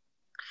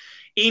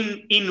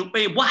 In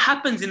what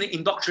happens in the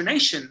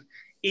indoctrination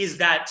is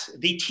that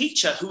the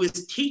teacher who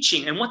is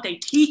teaching, and what they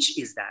teach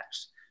is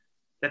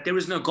that there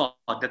is no God,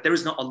 that there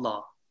is no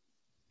Allah,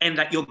 and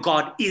that your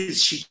God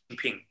is Xi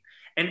Jinping.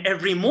 And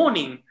every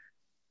morning,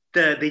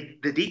 the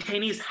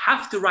detainees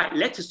have to write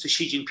letters to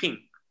Xi Jinping.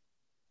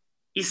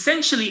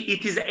 Essentially,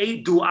 it is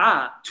a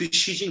dua to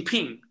Xi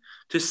Jinping,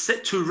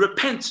 to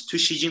repent to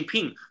Xi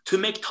Jinping, to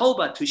make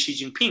tawbah to Xi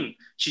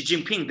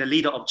Jinping, the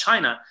leader of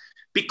China,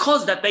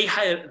 because that they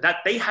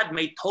had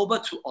made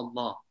tawbah to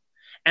Allah,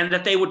 and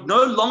that they would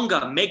no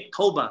longer make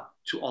tawbah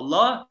to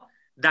Allah.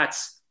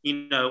 That's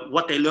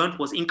what they learned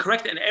was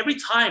incorrect. And every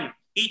time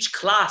each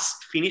class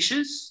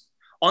finishes,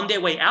 on their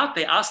way out,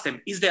 they ask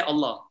them, is there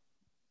Allah?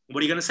 What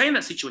are you going to say in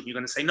that situation? You're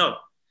going to say no.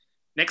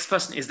 Next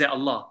person, is there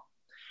Allah?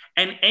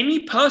 And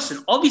any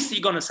person, obviously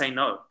you're going to say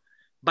no.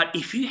 But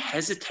if you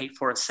hesitate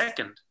for a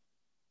second,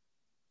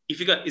 if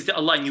you go, is there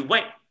Allah? And you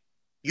wait,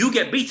 you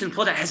get beaten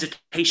for that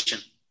hesitation.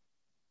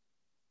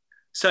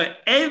 So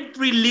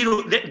every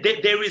little,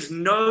 there is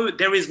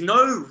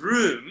no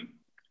room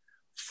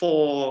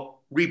for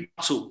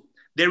rebuttal.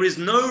 There is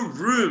no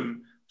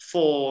room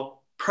for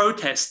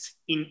protest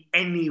in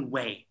any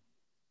way.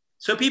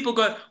 So people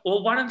go,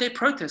 well, why don't they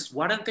protest?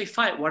 Why don't they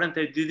fight? Why don't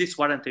they do this?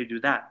 Why don't they do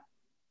that?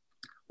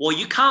 Well,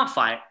 you can't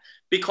fight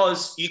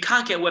because you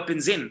can't get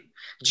weapons in.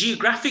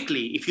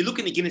 Geographically, if you look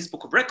in the Guinness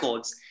Book of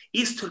Records,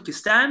 East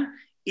Turkestan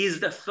is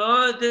the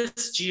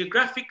furthest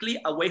geographically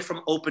away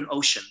from open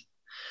ocean.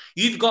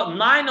 You've got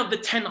 9 of the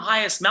 10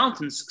 highest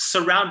mountains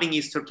surrounding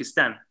East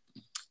Turkestan.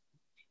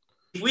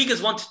 If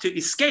Uyghurs wanted to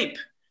escape,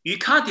 you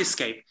can't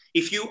escape.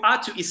 If you are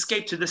to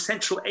escape to the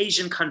Central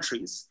Asian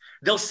countries,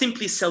 they'll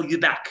simply sell you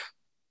back.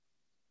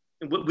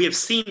 We have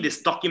seen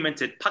this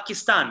documented.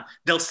 Pakistan,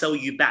 they'll sell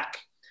you back.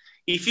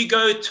 If you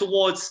go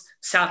towards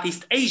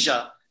Southeast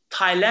Asia,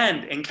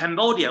 Thailand and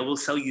Cambodia will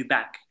sell you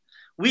back.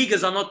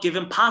 Uyghurs are not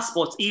given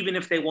passports even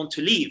if they want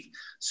to leave.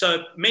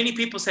 So many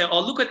people say,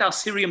 oh, look at our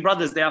Syrian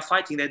brothers, they are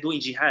fighting, they're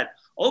doing jihad.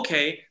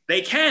 Okay,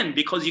 they can,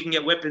 because you can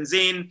get weapons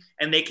in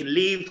and they can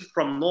leave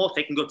from north,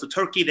 they can go to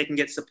Turkey, they can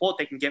get support,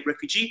 they can get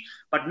refugee.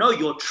 But no,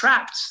 you're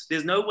trapped.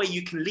 There's no way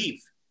you can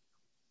leave.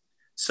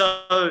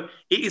 So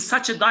it is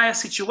such a dire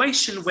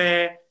situation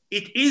where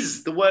it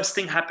is the worst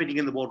thing happening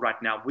in the world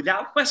right now,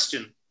 without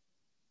question.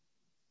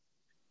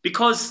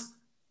 Because,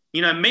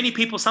 many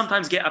people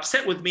sometimes get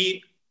upset with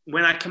me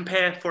when I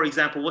compare, for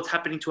example, what's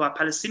happening to our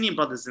Palestinian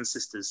brothers and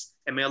sisters.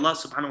 And may Allah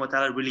subhanahu wa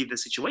ta'ala relieve the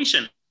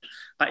situation.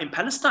 But in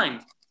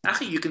Palestine,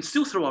 you can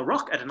still throw a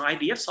rock at an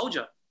IDF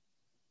soldier.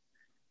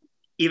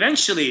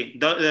 Eventually,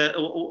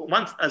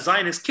 once a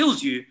Zionist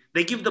kills you,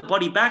 they give the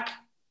body back.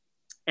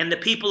 And the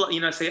people,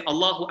 say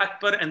Allahu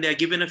Akbar, and they're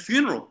given a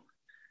funeral.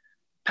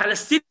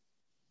 Palestinians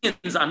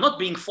are not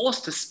being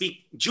forced to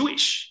speak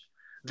Jewish.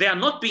 They are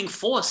not being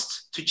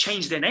forced to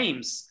change their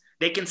names.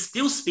 They can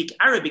still speak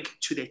Arabic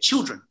to their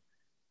children.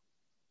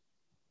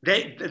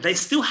 They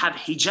still have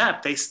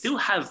hijab. They still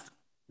have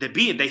the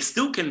beard. They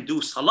still can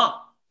do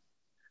salah.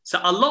 So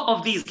a lot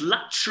of these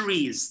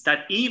luxuries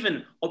that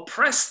even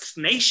oppressed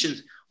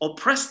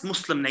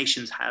Muslim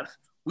nations have,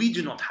 we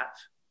do not have.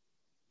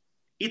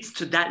 It's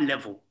to that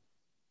level.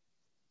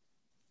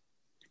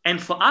 And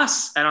for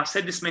us, and I've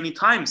said this many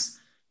times,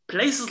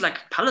 places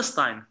like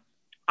Palestine,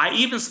 I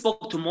even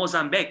spoke to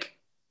Mozambique,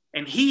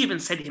 and he even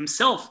said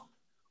himself,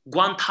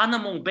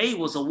 Guantanamo Bay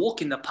was a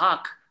walk in the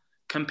park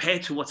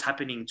compared to what's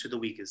happening to the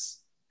Uyghurs.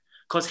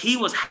 Because he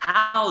was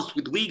housed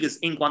with Uyghurs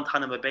in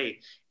Guantanamo Bay.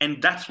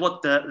 And that's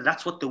what the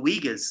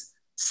Uyghurs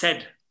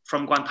said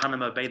from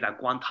Guantanamo Bay, that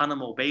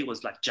Guantanamo Bay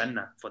was like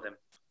Jannah for them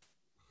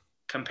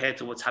compared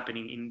to what's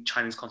happening in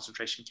Chinese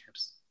concentration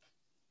camps.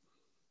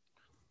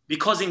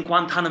 Because in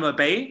Guantanamo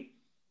Bay,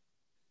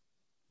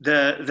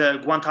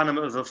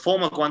 the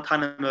former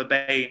Guantanamo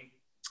Bay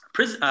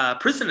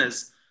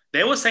prisoners,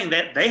 they were saying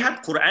that they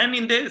had Quran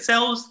in their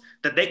cells,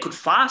 that they could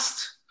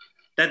fast,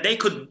 that they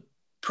could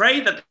pray,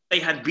 that they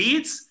had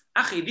beards.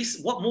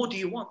 What more do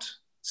you want?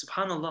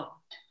 Subhanallah.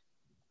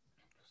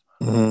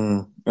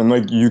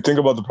 And you think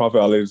about the Prophet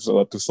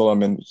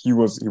ﷺ, and he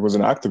was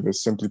an activist,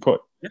 simply put.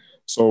 Yeah.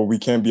 So we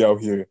can't be out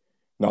here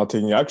not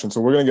taking action.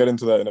 So we're going to get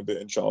into that in a bit,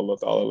 inshallah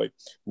ta'ala,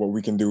 what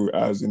we can do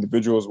as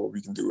individuals, what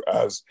we can do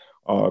as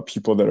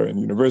people that are in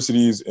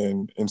universities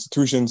and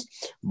institutions.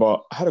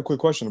 But I had a quick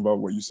question about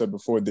what you said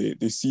before. They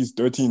seized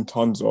 13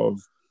 tons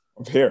of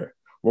hair.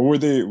 What were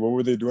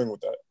they doing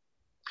with that?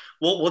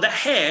 Well, the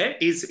hair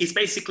is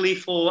basically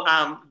for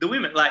the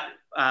women, like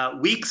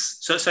wigs.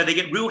 So they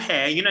get real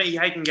hair. You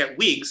can get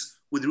wigs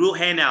with real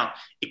hair now.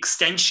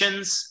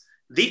 Extensions.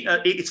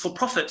 It's for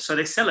profit, so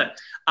they sell it.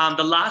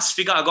 The last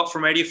figure I got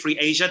from Radio Free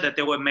Asia that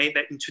they were made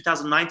that in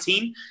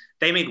 2019,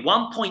 they made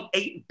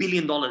 $1.8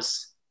 billion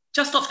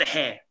just off the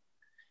hair.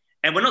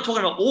 And we're not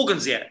talking about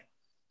organs yet.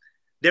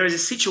 There is a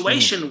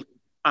situation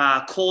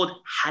called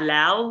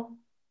halal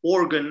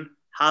organ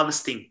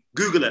harvesting.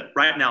 Google it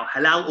right now,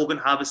 halal organ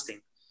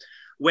harvesting.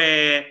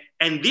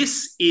 And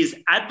this is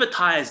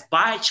advertised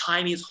by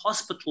Chinese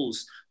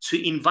hospitals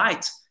to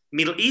invite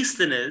Middle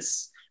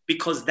Easterners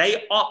because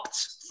they opt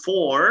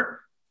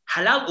for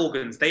halal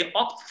organs. They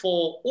opt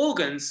for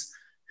organs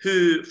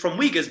from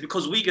Uyghurs,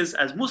 because Uyghurs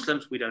as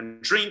Muslims, we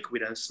don't drink, we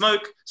don't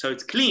smoke, so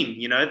it's clean.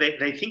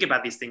 They think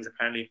about these things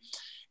apparently.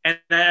 And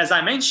as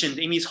I mentioned,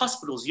 in these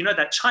hospitals,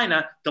 that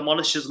China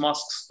demolishes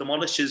mosques,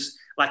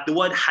 like the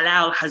word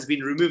halal has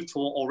been removed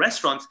for all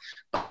restaurants.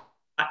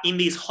 In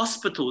these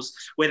hospitals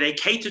where they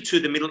cater to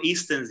the Middle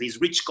Easterns, these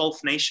rich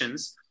Gulf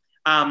nations,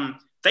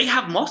 they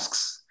have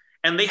mosques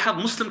and they have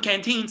Muslim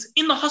canteens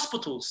in the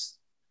hospitals.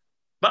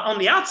 But on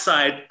the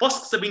outside,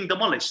 mosques are being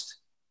demolished.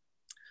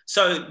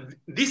 So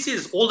this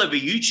is all over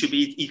YouTube.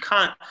 You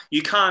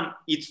can't,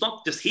 it's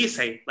not just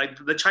hearsay. Like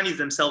the Chinese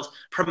themselves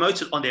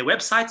promote it on their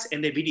websites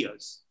and their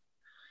videos.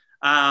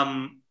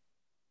 And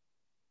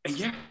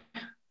yeah.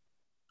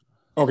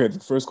 Okay,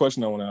 the first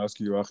question I want to ask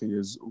you, Akhi,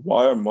 is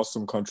why are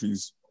Muslim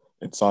countries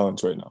in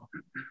silence right now?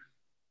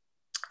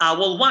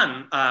 Well,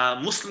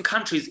 Muslim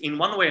countries in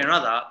one way or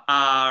another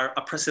are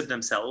oppressive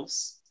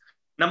themselves.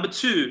 Number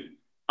two,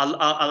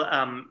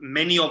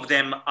 Many of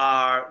them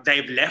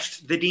they've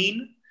left the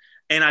deen.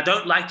 And I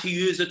don't like to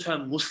use the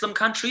term Muslim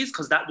countries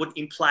because that would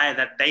imply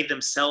that they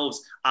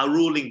themselves are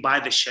ruling by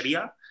the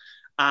Sharia.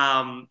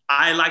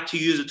 I like to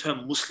use the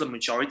term Muslim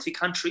majority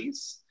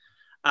countries.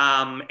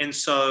 And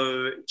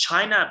so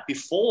China,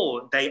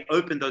 before they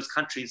opened those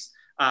countries,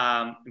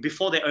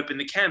 before they opened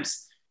the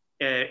camps,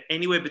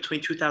 anywhere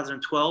between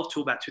 2012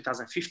 to about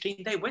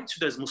 2015, they went to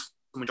those Muslim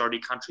majority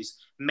countries,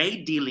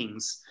 made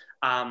dealings,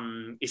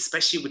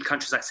 especially with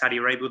countries like Saudi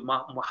Arabia, with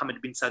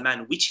Mohammed bin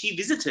Salman, which he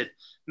visited,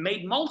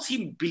 made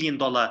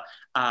multi-billion-dollar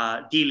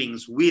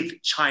dealings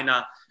with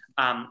China,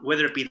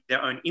 whether it be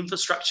their own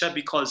infrastructure,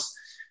 because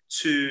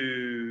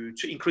to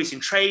increase in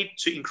trade,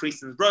 to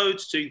increase in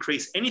roads, to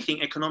increase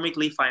anything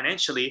economically,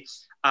 financially,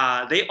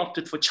 they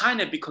opted for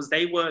China because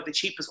they were the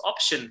cheapest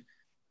option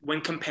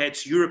when compared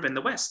to Europe and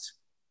the West.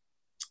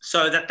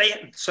 So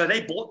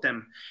they bought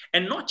them.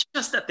 And not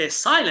just that they're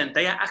silent,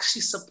 they are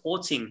actually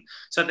supporting.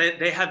 So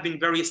there have been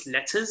various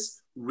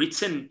letters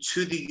written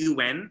to the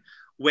UN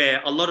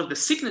where a lot of the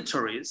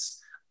signatories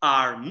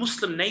are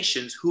Muslim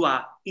nations who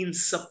are in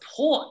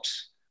support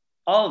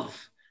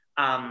of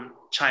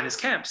China's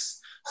camps.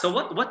 So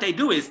what they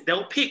do is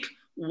they'll pick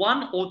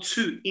one or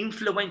two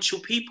influential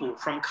people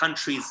from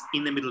countries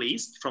in the Middle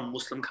East, from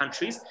Muslim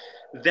countries.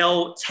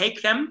 They'll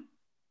take them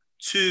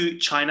to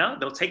China,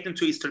 they'll take them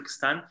to East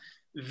Turkestan,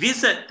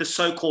 visit the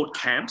so-called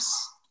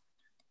camps.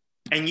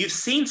 And you've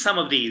seen some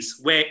of these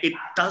where it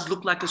does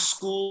look like a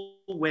school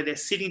where they're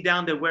sitting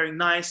down, they're wearing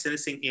nice, and they're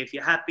saying, if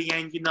you're happy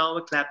and you know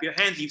it, clap your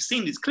hands. You've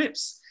seen these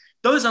clips.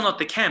 Those are not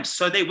the camps.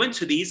 So they went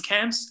to these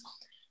camps.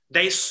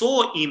 They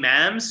saw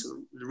imams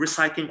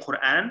reciting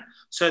Quran.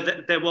 So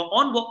that they were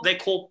on what they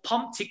call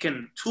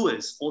Pomtican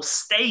tours or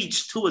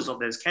stage tours of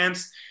those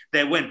camps.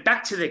 They went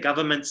back to their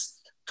governments,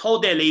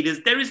 told their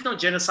leaders, there is no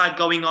genocide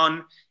going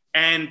on,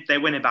 and they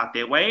went about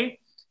their way.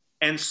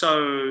 And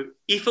so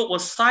if it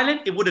was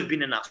silent, it would have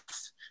been enough.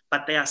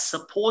 But they are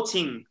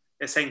supporting,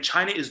 they're saying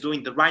China is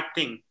doing the right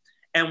thing.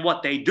 And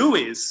what they do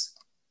is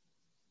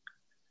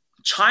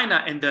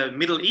China and the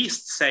Middle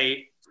East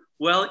say,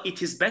 well,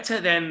 it is better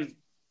than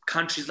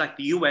countries like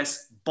the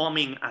US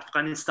bombing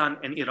Afghanistan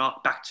and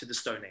Iraq back to the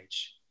Stone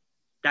Age.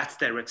 That's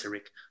their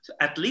rhetoric. So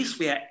at least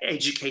we are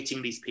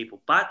educating these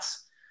people. But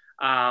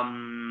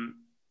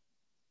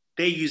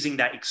they're using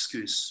that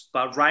excuse.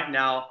 But right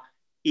now,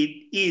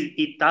 it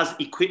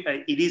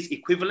is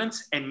equivalent,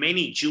 and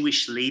many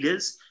Jewish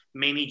leaders,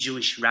 many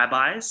Jewish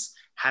rabbis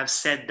have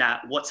said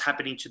that what's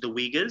happening to the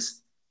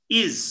Uyghurs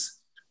is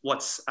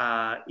what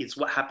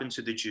happened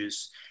to the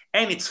Jews.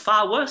 And it's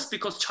far worse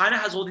because China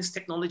has all this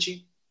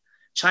technology.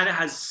 China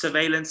has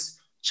surveillance.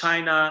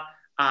 China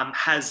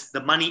has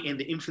the money and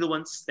the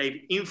influence.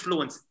 They've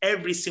influenced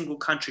every single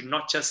country,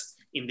 not just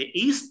in the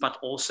East, but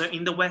also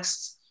in the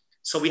West.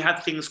 So we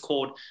have things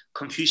called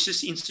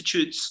Confucius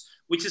Institutes,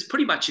 which is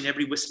pretty much in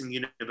every Western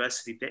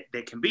university that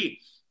there can be,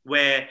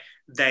 where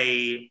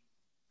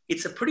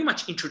it's a pretty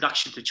much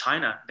introduction to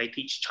China. They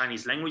teach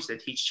Chinese language, they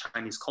teach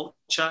Chinese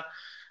culture.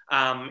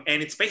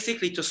 And it's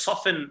basically to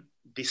soften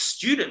the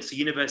students, the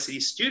university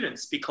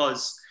students,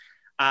 because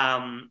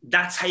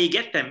that's how you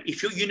get them.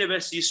 If your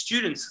university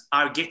students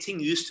are getting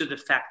used to the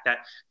fact that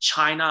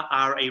China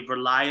are a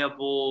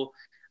reliable,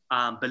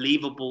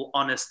 believable,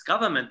 honest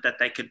government that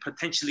they could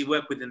potentially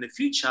work with in the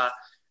future,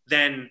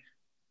 then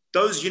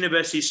those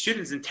university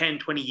students in 10,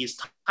 20 years'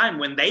 time,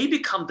 when they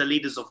become the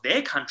leaders of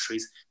their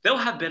countries, they'll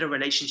have better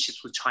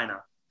relationships with China.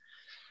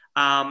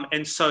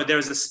 And so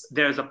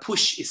there's a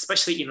push,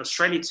 especially in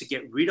Australia, to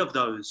get rid of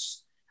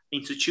those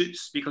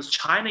institutes because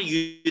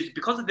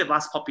because of their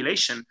vast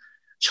population,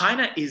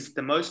 China is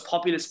the most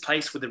populous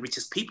place with the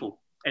richest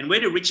people. And where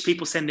do rich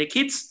people send their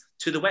kids?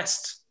 To the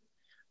West.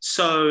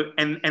 So,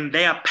 and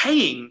they are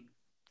paying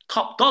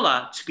top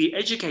dollar to be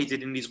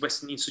educated in these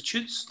Western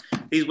institutes.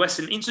 These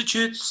Western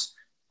institutes,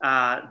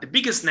 the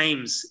biggest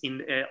names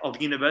of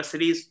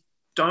universities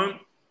don't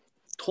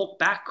talk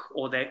back,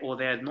 or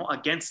they're not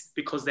against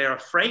because they're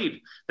afraid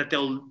that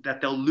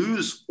they'll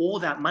lose all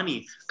that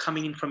money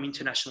coming in from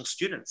international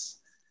students.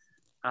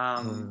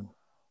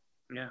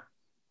 Yeah.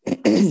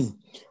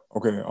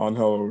 Okay,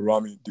 Angel or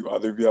Rami, do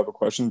either of you have a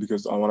question?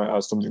 Because I want to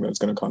ask something that's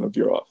going to kind of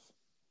veer off.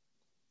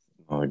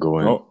 Go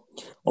ahead. Oh,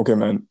 okay,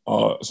 man.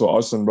 So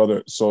Austin,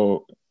 brother.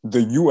 So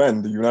the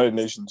UN, the United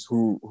Nations,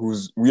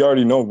 who's we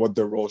already know what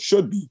their role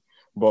should be,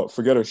 but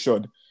forget or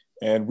should,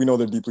 and we know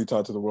they're deeply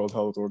tied to the World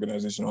Health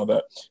Organization, all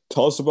that.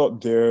 Tell us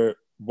about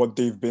what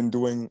they've been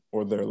doing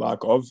or their lack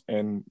of,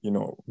 and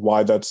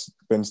why that's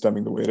been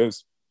stemming the way it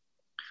is.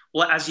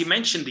 Well, as you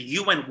mentioned, the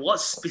UN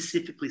was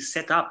specifically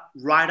set up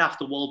right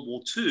after World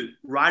War II,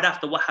 right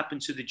after what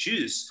happened to the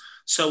Jews.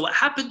 So what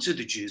happened to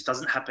the Jews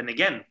doesn't happen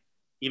again.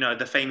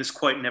 The famous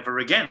quote, never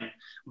again.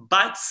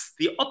 But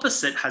the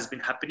opposite has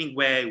been happening,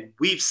 where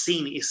we've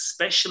seen,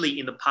 especially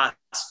in the past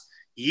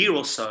year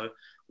or so,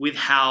 with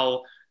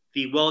how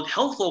the World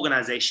Health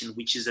Organization,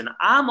 which is an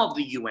arm of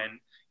the UN,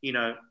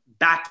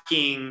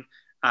 backing,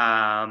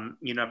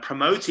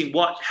 promoting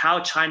how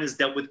China's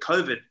dealt with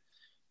COVID.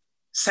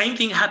 Same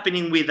thing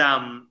happening with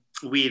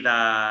with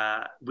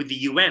the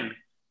UN.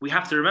 We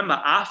have to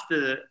remember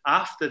after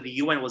the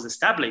UN was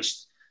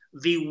established,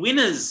 the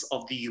winners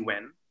of the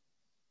UN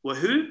were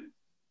who?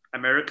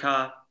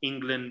 America,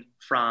 England,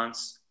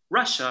 France,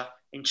 Russia,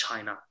 and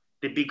China,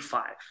 the big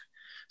five.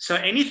 So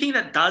anything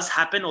that does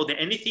happen, or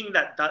anything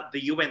that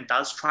the UN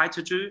does try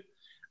to do,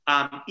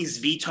 is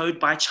vetoed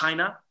by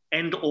China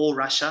and or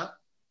Russia.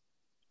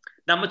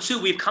 Number two,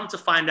 we've come to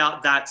find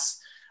out that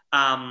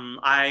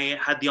I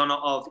had the honor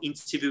of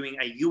interviewing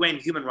a UN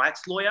human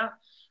rights lawyer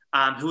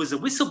who is a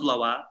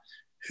whistleblower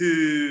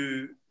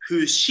who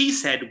she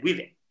said with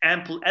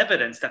ample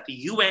evidence that the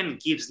UN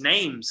gives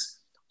names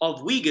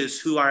of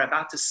Uyghurs who are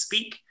about to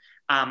speak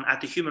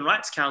at the Human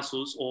Rights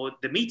Councils or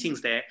the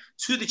meetings there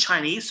to the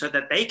Chinese so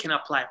that they can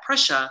apply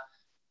pressure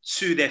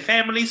to their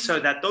families so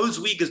that those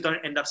Uyghurs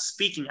don't end up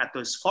speaking at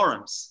those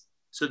forums.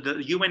 So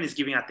the UN is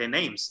giving out their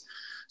names.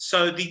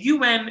 So the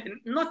UN,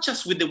 not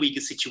just with the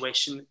Uyghur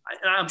situation,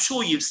 I'm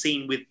sure you've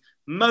seen with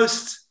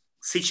most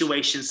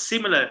situations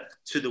similar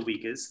to the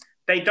Uyghurs,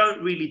 they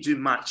don't really do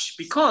much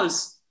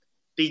because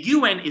the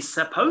UN is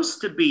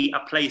supposed to be a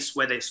place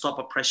where they stop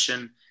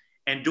oppression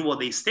and do all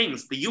these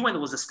things. The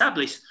UN was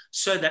established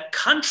so that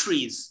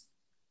countries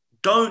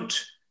don't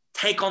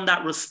take on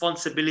that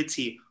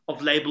responsibility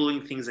of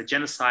labeling things a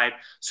genocide,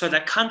 so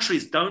that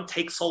countries don't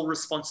take sole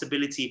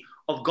responsibility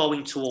of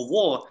going to a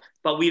war.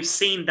 But we've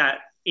seen that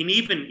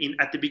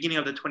at the beginning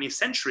of the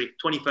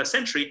 21st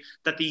century,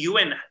 that the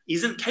UN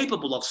isn't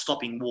capable of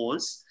stopping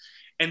wars,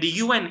 and the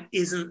UN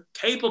isn't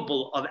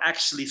capable of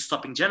actually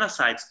stopping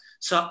genocides.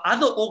 So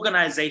other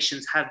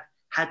organizations have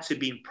had to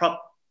be propped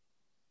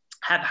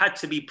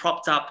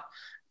up,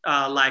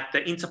 like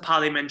the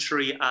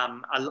Interparliamentary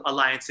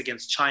Alliance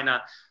Against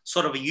China,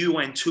 sort of a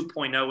UN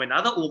 2.0, and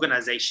other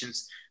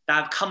organizations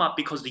that have come up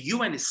because the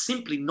UN is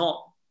simply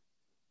not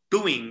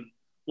doing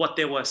what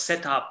they were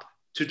set up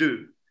to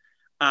do.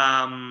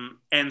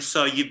 And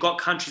so you've got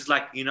countries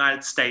like the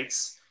United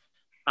States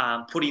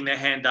putting their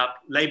hand up,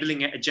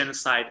 labeling it a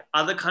genocide.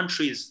 Other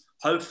countries,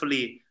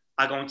 hopefully,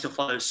 are going to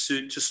follow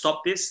suit to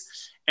stop this.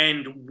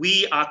 And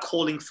we are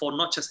calling for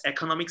not just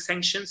economic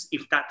sanctions,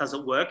 if that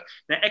doesn't work.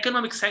 Now,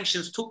 economic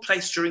sanctions took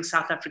place during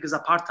South Africa's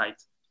apartheid.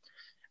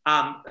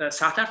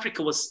 South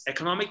Africa was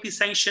economically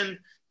sanctioned.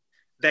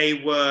 They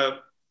were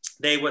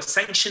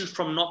sanctioned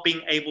from not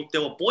being able, they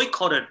were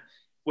boycotted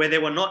where they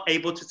were not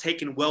able to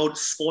take in world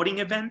sporting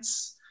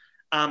events.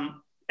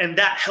 And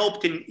that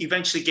helped in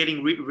eventually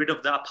getting rid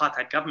of the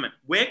apartheid government.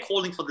 We're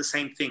calling for the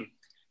same thing.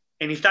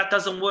 And if that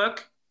doesn't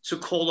work, to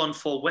call on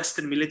for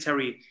Western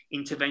military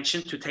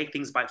intervention to take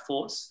things by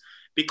force,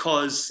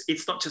 because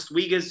it's not just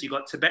Uyghurs, you've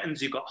got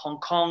Tibetans, you've got Hong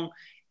Kong.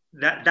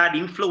 That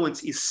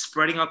influence is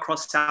spreading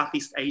across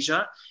Southeast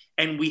Asia,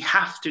 and we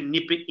have to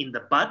nip it in the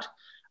bud.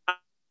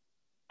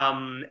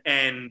 And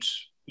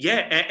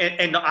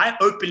I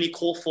openly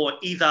call for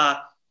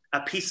either a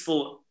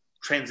peaceful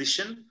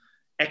transition,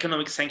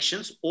 economic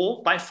sanctions,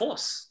 or by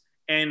force.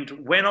 And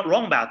we're not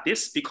wrong about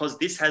this, because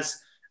this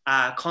has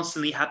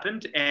constantly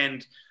happened.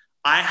 And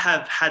I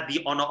have had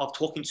the honor of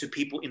talking to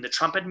people in the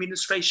Trump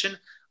administration.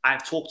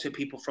 I've talked to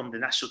people from the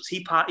National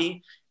Tea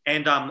Party,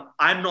 and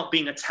I'm not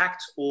being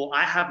attacked, or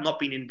I have not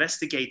been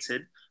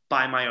investigated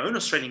by my own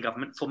Australian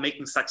government for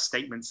making such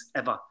statements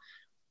ever.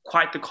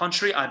 Quite the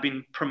contrary, I've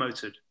been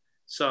promoted.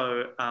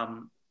 So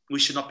we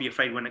should not be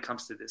afraid when it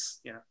comes to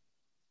this. Yeah.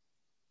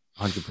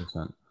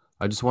 100%.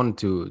 I just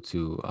wanted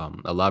to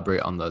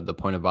elaborate on the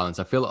point of violence.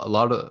 I feel a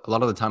lot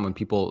of the time when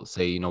people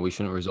say, we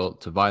shouldn't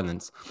resort to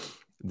violence,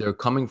 they're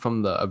coming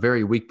from a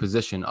very weak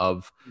position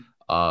of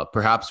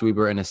perhaps we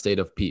were in a state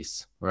of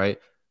peace, right?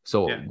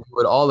 So we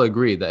would all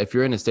agree that if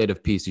you're in a state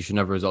of peace, you should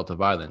never resort to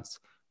violence.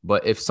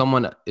 But if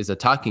someone is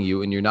attacking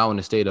you and you're now in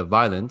a state of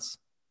violence,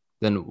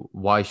 then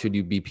why should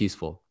you be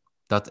peaceful?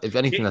 If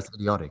anything, that's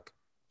idiotic.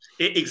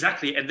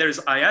 Exactly. And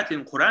there's ayat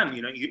in Quran,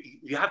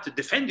 you have to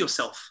defend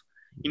yourself.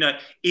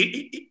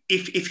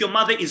 If your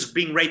mother is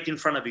being raped in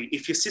front of you,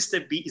 if your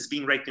sister is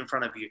being raped in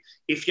front of you,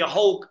 if your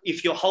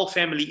whole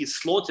family is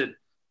slaughtered,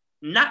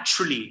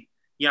 naturally,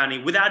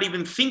 without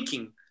even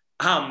thinking,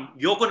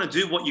 you're going to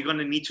do what you're going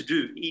to need to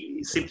do,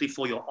 simply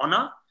for your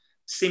honor,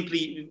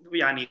 simply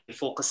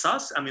for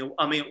qasas. I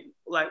mean,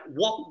 like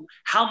what?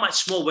 How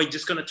much more we're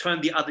just going to turn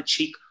the other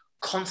cheek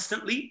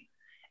constantly?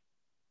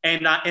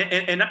 And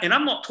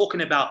I'm not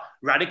talking about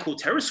radical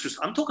terrorist groups.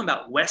 I'm talking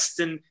about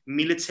Western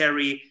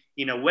military,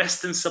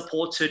 Western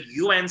supported,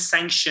 UN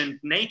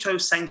sanctioned, NATO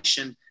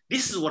sanctioned.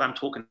 This is what I'm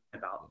talking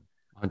about.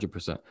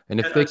 100%. And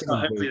if they can,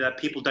 hopefully that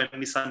people don't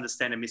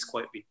misunderstand and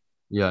misquote me.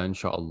 Yeah,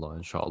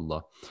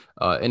 inshallah.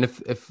 And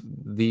if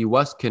the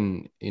West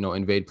can,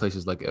 invade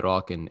places like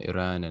Iraq and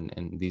Iran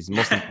and these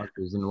Muslim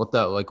countries, and what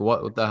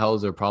the hell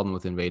is their problem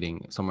with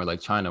invading somewhere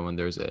like China when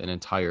there's an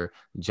entire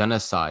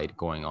genocide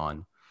going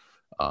on?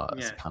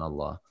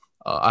 SubhanAllah.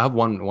 I have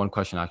one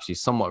question, actually,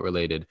 somewhat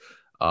related.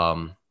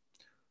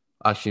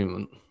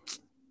 Actually,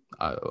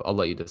 I'll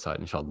let you decide,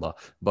 inshallah.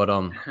 But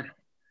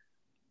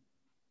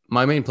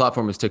My main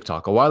platform is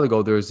TikTok. A while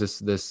ago, there was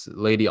this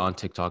lady on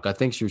TikTok. I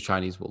think she was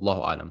Chinese,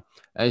 Allahu alam,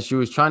 and she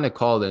was trying to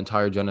call the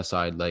entire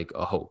genocide like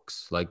a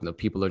hoax. Like the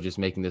people are just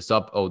making this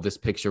up. Oh, this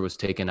picture was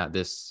taken at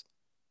this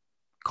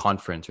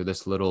conference or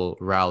this little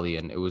rally,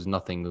 and it was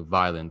nothing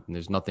violent, and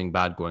there's nothing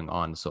bad going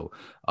on. So,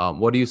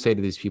 what do you say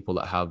to these people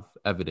that have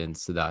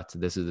evidence that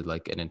this is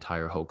like an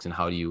entire hoax, and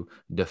how do you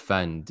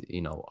defend,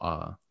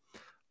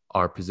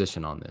 our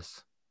position on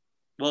this?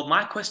 Well,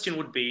 my question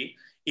would be,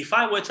 if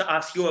I were to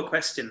ask you a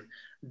question,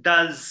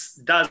 does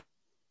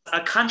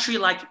a country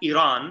like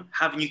Iran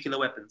have nuclear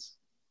weapons?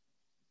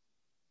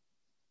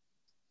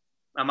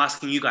 I'm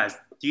asking you guys,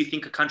 do you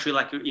think a country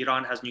like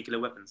Iran has nuclear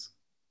weapons?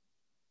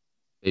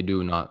 They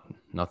do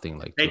nothing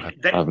like they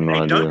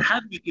don't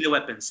have nuclear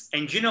weapons.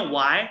 And you know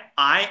why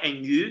I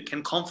and you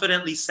can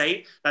confidently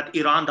say that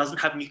Iran doesn't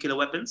have nuclear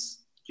weapons?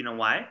 You know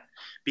why?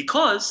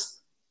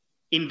 Because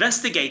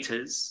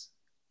investigators,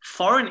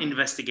 foreign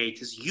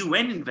investigators,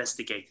 UN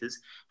investigators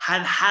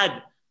have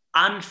had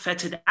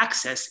unfettered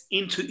access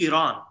into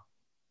Iran.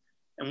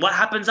 And what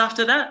happens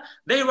after that?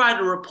 They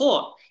write a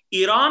report.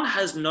 Iran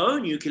has no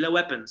nuclear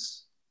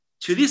weapons.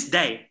 To this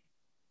day,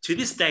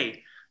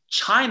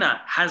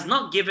 China has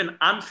not given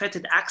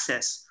unfettered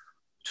access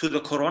to the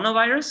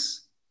coronavirus.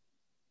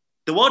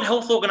 The World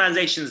Health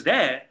Organization is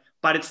there,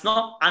 but it's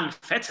not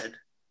unfettered.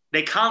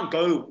 They can't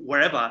go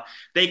wherever.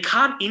 They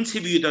can't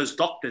interview those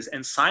doctors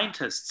and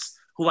scientists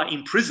who are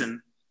in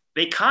prison.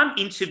 They can't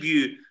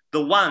interview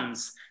the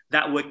ones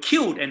that were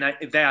killed and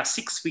they are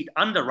 6 feet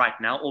under right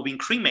now or being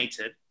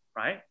cremated,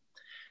 right?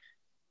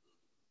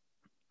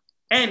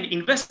 And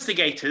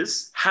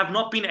investigators have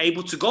not been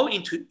able to go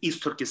into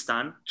East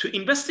Turkestan to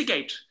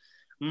investigate.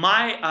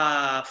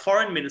 My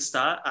foreign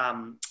minister,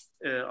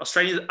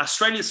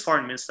 Australia's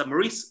foreign minister,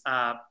 Maurice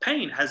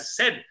Payne, has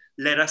said,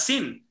 let us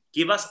in,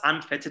 give us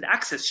unfettered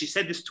access. She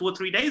said this 2 or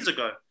 3 days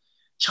ago.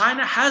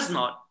 China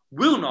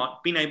will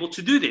not been able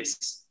to do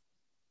this.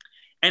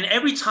 And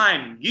every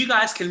time you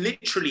guys can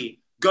literally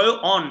go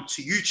on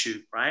to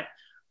YouTube, right?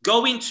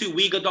 Go into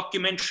Uyghur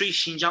documentary,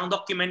 Xinjiang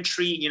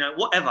documentary,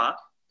 whatever.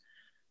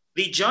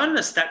 The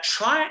journalists that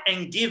try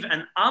and give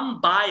an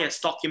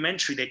unbiased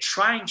documentary, they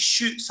try and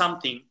shoot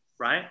something,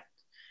 right?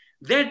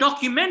 Their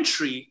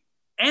documentary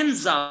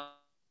ends up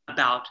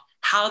about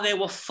how they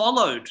were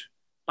followed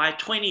by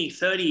 20,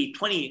 30,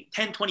 20,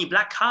 10, 20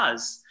 black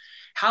cars,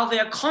 how they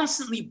are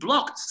constantly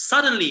blocked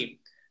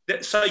suddenly.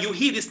 So you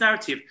hear this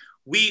narrative.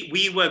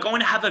 We were going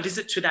to have a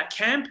visit to that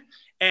camp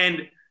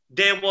and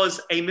there was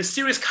a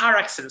mysterious car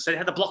accident. So they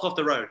had to block off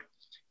the road,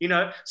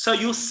 So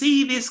you'll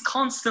see this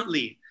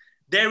constantly.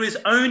 There is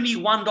only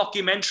one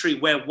documentary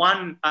where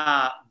one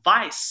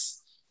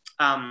Vice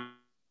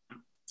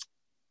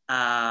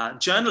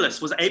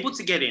journalist was able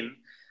to get in.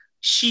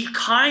 She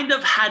kind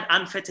of had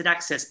unfettered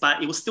access,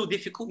 but it was still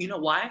difficult. You know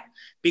why?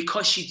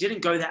 Because she didn't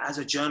go there as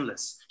a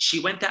journalist. She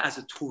went there as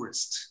a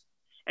tourist.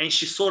 And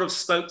she sort of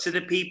spoke to the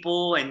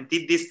people and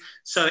did this.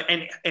 So,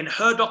 and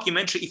her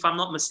documentary, if I'm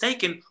not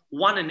mistaken,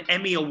 won an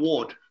Emmy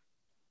Award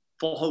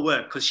for her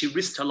work because she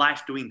risked her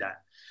life doing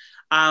that.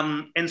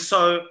 And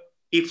so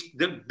if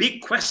the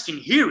big question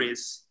here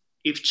is,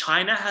 if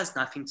China has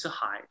nothing to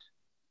hide,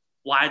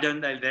 why don't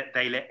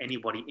they let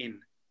anybody in?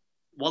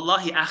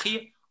 Wallahi,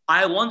 akhi,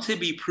 I want to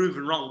be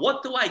proven wrong.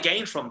 What do I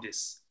gain from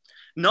this?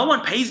 No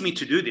one pays me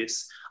to do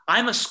this.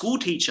 I'm a school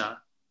teacher,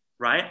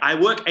 right? I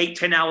work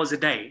 8-10 hours a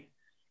day.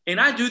 And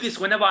I do this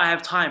whenever I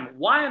have time.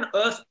 Why on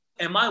earth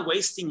am I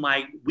wasting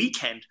my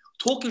weekend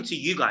talking to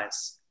you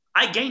guys?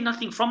 I gain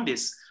nothing from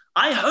this.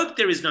 I hope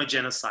there is no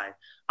genocide.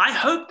 I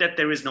hope that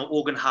there is no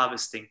organ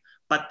harvesting.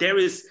 But there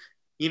is,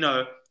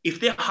 if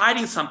they're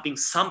hiding something,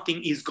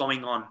 something is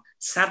going on.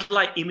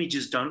 Satellite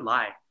images don't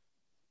lie.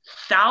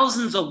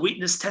 Thousands of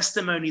witness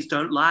testimonies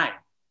don't lie.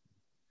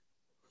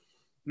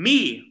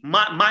 Me,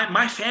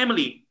 my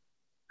family,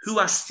 who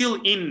are still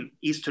in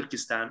East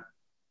Turkestan,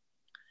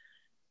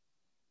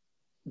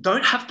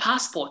 don't have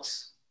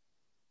passports.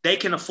 They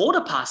can afford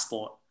a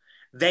passport.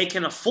 They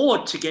can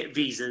afford to get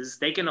visas.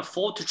 They can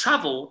afford to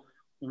travel.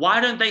 Why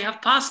don't they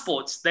have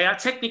passports? They are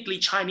technically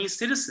Chinese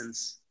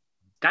citizens.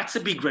 That's a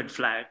big red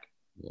flag.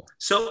 Yeah.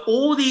 So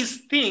all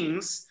these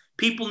things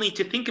people need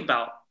to think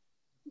about.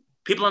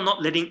 People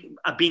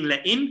are being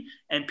let in,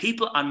 and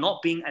people are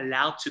not being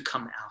allowed to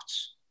come out.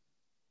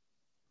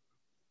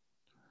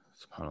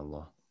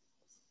 SubhanAllah.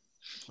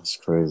 That's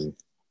crazy.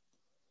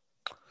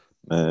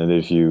 And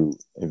if you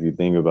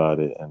think about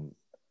it, and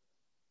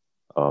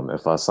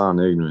if I sound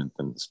ignorant,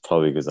 then it's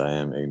probably because I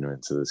am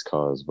ignorant to this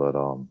cause. But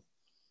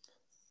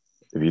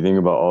if you think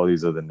about all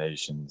these other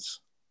nations,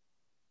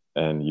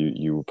 and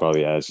you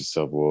probably ask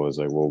yourself, well,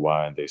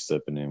 why aren't they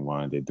stepping in? Why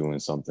aren't they doing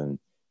something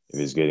if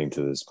it's getting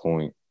to this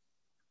point?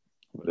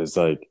 But it's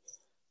like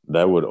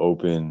that would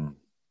open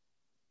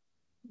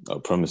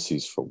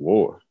premises for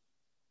war.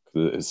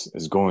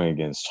 It's going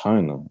against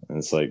China. And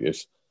it's like,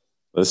 if,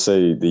 let's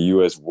say the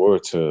U.S. were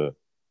to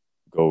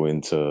go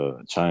into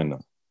China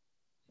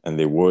and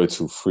they were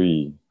to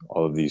free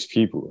all of these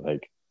people,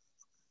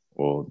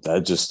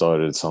 that just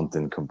started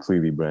something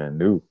completely brand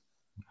new.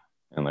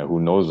 And like, who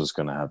knows what's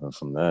going to happen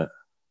from that?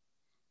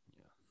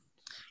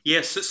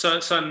 Yes,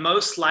 so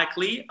most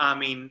likely, I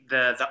mean,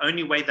 the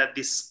only way that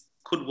this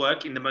could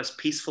work in the most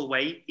peaceful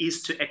way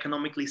is to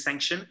economically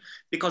sanction,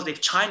 because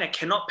if China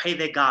cannot pay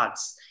their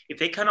guards, if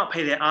they cannot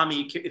pay their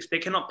army, if they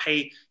cannot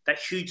pay that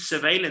huge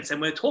surveillance, and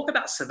we're talking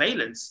about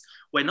surveillance,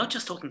 we're not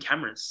just talking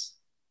cameras,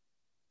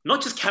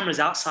 not just cameras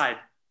outside.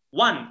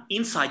 One,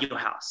 inside your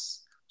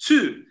house.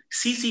 Two,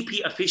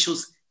 CCP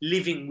officials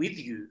living with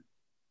you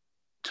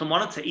to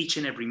monitor each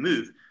and every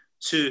move,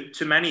 to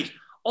manage,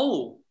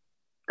 oh,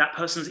 that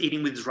person's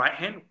eating with his right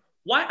hand.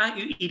 Why aren't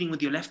you eating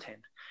with your left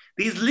hand?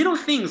 These little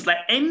things, like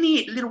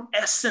any little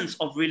essence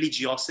of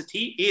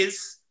religiosity,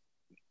 is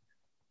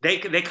they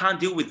can't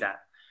deal with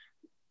that.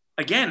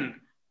 Again,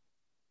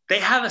 they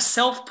have a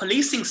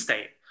self-policing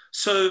state.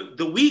 So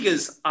the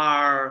Uyghurs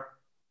are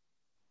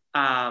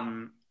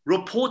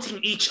reporting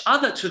each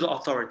other to the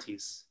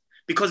authorities.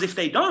 Because if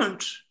they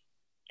don't,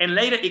 and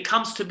later it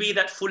comes to be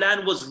that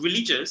Fulan was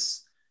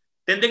religious,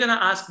 then they're going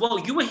to ask, well,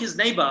 you were his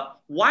neighbor.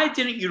 Why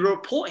didn't you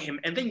report him?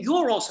 And then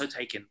you're also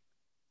taken.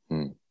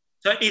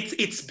 So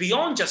it's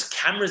beyond just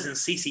cameras and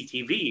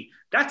CCTV.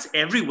 That's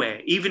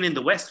everywhere. Even in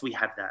the West, we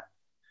have that.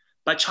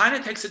 But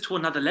China takes it to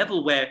another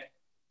level where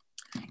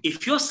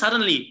if you've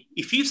suddenly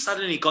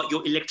got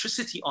your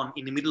electricity on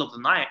in the middle of the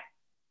night,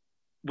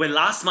 where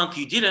last month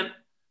you didn't,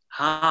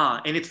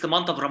 and it's the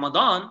month of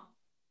Ramadan,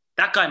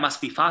 that guy must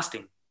be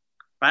fasting,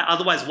 right?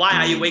 Otherwise, why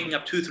are you waking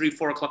up 2, 3,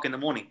 4 o'clock in the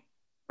morning,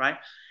 right?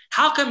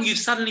 How come you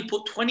suddenly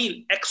put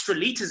 20 extra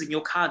liters in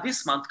your car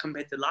this month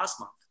compared to last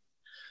month?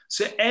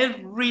 So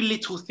every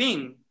little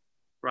thing,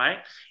 right?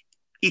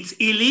 It's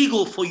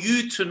illegal for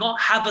you to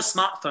not have a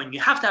smartphone. You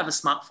have to have a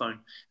smartphone.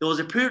 There was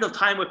a period of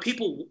time where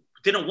people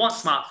didn't want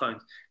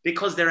smartphones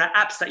because there are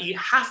apps that you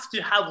have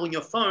to have on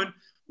your phone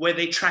where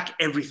they track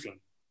everything.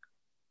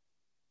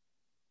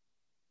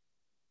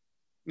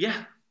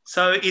 Yeah.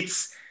 So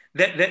it's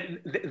that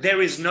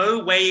there is no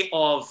way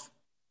of,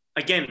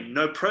 again,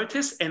 no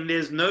protest, and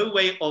there's no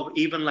way of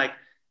even like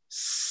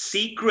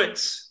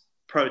secret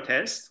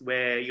protest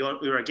where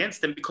you're against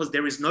them, because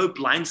there is no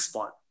blind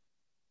spot.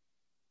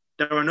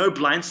 There are no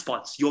blind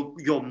spots.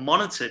 You're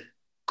monitored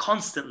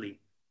constantly.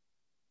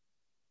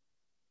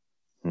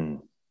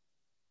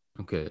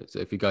 Okay, so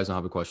if you guys don't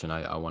have a question,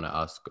 I want to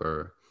ask,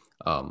 or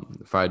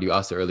Friday, you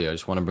asked it earlier. I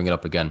just want to bring it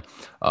up again.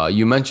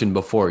 You mentioned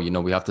before,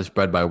 we have to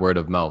spread by word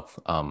of mouth,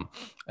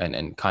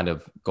 and kind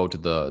of go to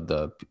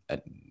the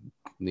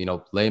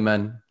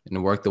laymen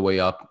and work the way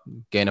up,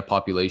 gain a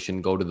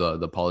population, go to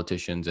the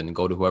politicians, and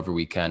go to whoever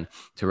we can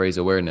to raise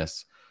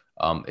awareness.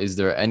 Is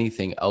there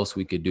anything else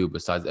we could do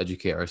besides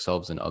educate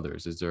ourselves and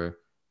others? Is there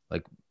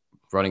like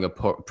running a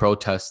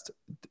protest,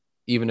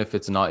 even if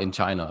it's not in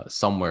China,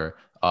 somewhere?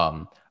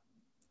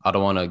 I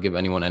don't want to give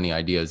anyone any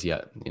ideas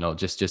yet,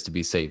 just to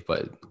be safe,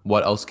 but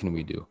what else can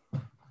we do?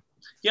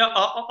 Yeah,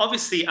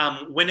 obviously,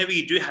 whenever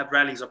you do have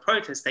rallies or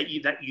protests, that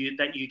you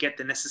get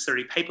the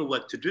necessary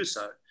paperwork to do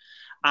so.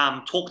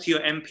 Talk to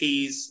your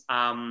MPs,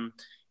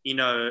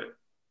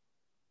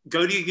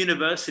 go to your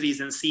universities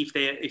and see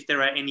if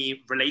there are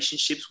any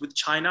relationships with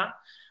China,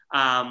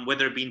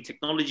 whether it be in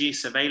technology,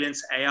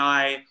 surveillance,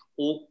 AI,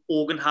 or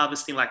organ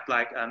harvesting, like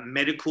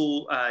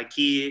medical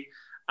gear.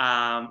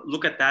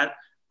 Look at that.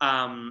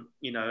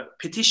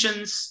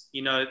 Petitions.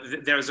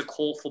 There is a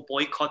call for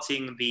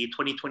boycotting the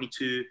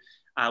 2022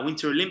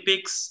 Winter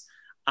Olympics.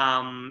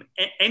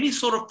 Any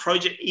sort of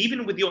project,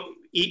 even with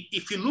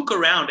if you look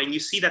around and you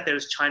see that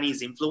there's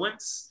Chinese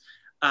influence,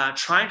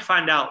 try and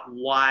find out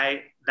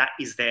why that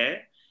is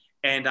there,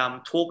 and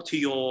talk to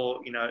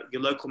your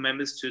local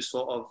members to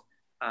sort of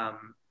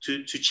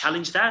to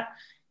challenge that.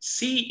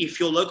 See if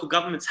your local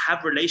governments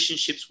have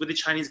relationships with the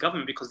Chinese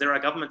government, because there are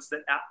governments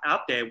that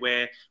out there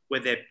where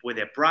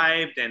they're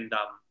bribed and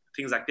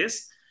things like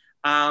this,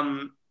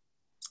 and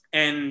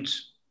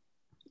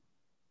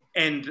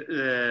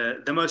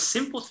the most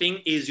simple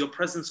thing is your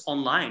presence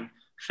online.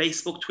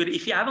 Facebook, Twitter.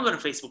 If you haven't got a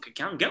Facebook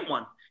account, get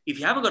one. If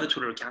you haven't got a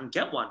Twitter account,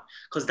 get one,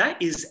 because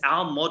that is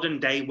our modern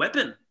day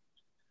weapon.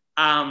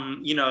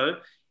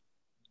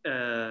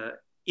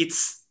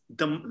 It's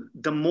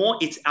the more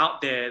it's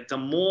out there, the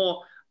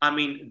more. I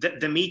mean,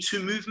 the Me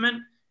Too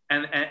movement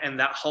and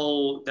that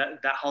whole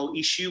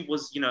issue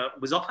was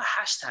off a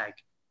hashtag,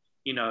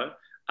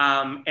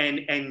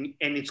 and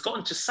it's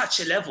gotten to such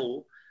a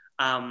level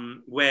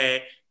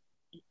where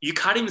you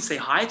can't even say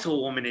hi to a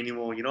woman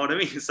anymore. You know what I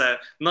mean? So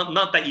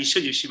not that you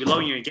should be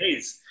lowering your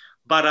gaze,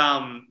 but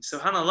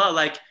subhanallah,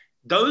 like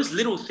those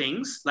little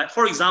things. Like,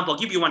 for example, I'll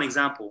give you one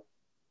example.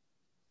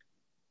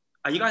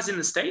 Are you guys in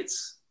the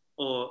States,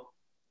 or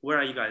where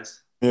are you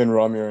guys? Me and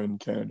Rami are in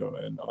Canada,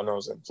 and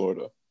Anna's in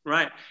Florida.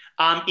 Right.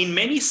 In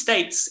many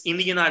states in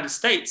the United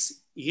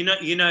States,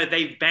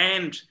 they've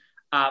banned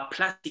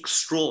plastic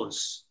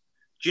straws.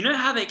 Do you know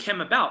how they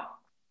came about?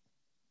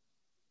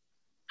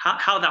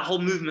 How that whole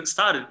movement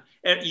started?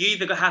 You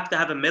either have to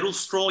have a metal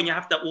straw, and you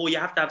have to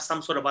have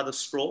some sort of other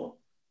straw. Do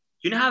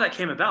you know how that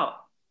came about?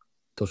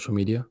 Social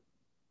media.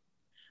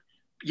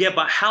 Yeah,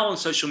 but how on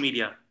social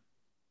media?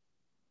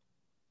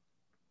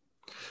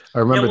 I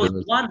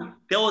remember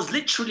There was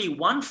literally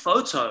one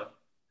photo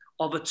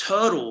of a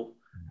turtle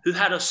who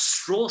had a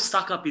straw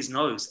stuck up his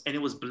nose and it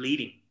was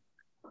bleeding.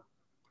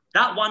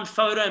 That one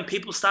photo, and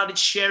people started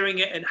sharing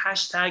it and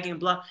hashtagging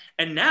blah.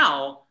 And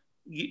now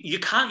you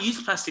can't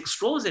use plastic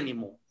straws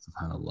anymore.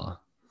 SubhanAllah.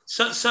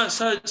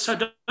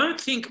 So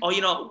don't think,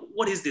 oh,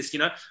 what is this?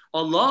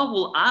 Allah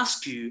will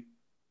ask you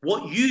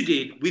what you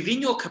did within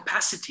your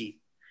capacity.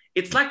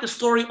 It's like the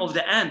story of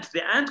the ant.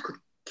 The ant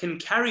can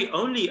carry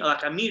only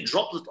like a mere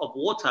droplet of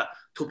water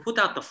to put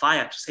out the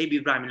fire, to save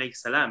Ibrahim alayhi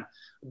salam.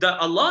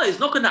 Allah is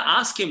not going to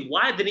ask him,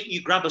 why didn't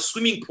you grab a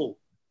swimming pool,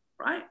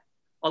 right?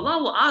 Allah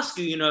will ask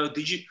you,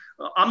 did you?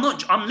 I'm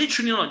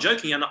literally not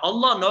joking. And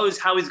Allah knows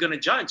how He's going to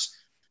judge.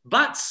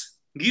 But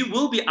you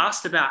will be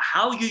asked about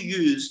how you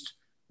used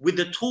with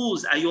the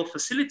tools at your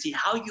facility,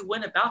 how you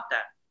went about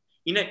that.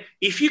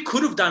 If you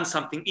could have done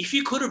something, if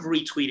you could have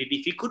retweeted,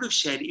 if you could have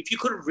shared, if you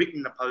could have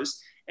written a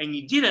post and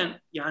you didn't,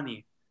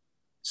 yani.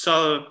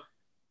 So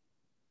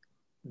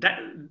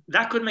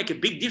that could make a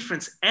big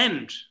difference.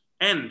 And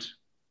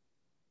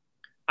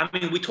I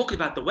mean, we talked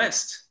about the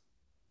West.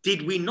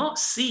 Did we not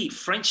see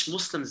French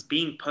Muslims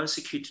being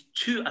persecuted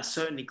to a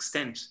certain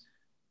extent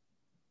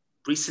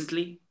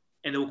recently?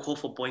 And they will call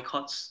for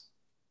boycotts,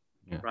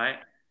 right?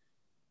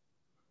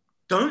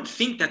 Don't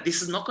think that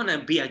this is not going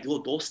to be at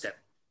your doorstep.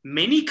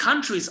 Many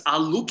countries are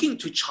looking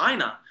to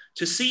China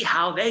to see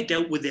how they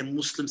dealt with their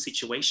Muslim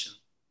situation.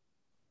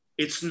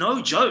 It's no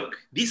joke.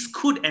 This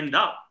could end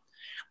up.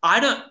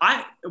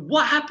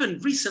 What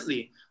happened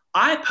recently?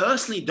 I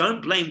personally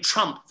don't blame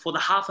Trump for the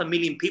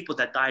 500,000 people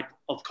that died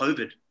of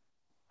COVID.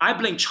 I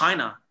blame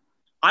China.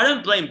 I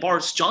don't blame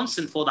Boris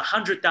Johnson for the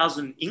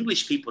 100,000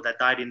 English people that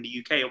died in the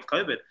UK of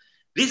COVID.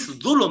 This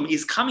dhulm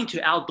is coming to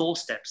our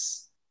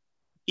doorsteps.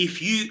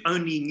 If you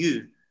only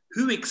knew,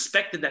 who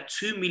expected that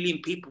 2 million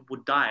people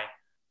would die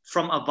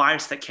from a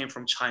virus that came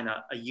from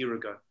China a year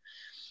ago?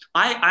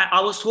 I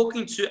was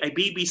talking to a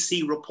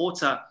BBC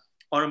reporter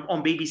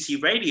on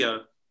BBC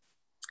Radio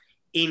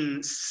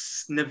in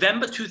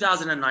November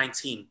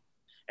 2019.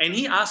 And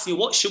he asked me,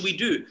 what should we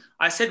do?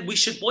 I said, we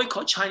should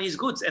boycott Chinese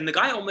goods. And the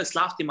guy almost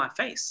laughed in my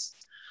face.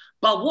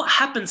 But what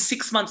happened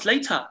 6 months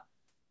later?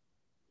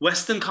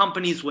 Western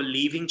companies were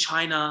leaving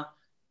China.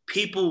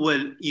 People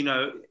were,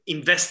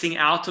 investing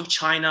out of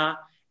China.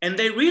 And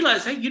they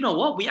realized, hey, you know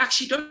what? We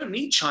actually don't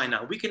need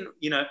China. We can,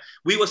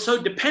 we were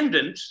so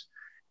dependent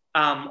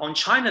on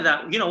China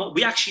that,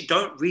 we actually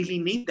don't really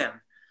need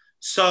them.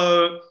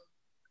 So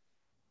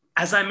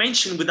as I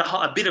mentioned with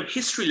a bit of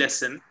history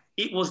lesson,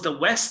 it was the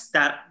West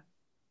that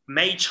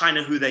made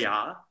China who they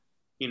are.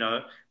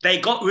 They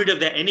got rid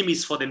of their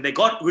enemies for them. They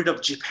got rid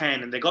of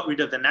Japan and they got rid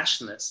of the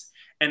nationalists.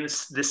 And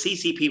the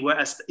CCP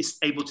were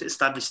able to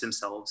establish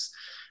themselves.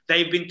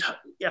 They've been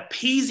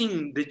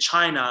appeasing the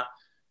China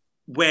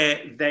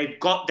where they've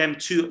got them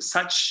to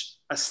such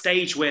a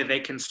stage where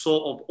they can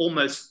sort of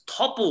almost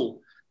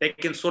topple, they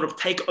can sort of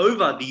take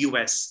over the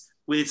US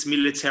with its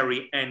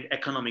military and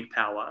economic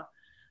power.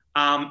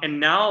 And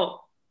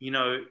now,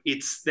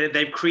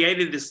 they've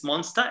created this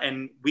monster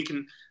and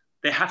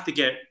they have to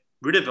get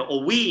rid of it,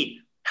 or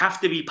we have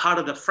to be part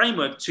of the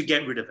framework to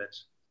get rid of it.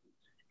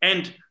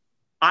 And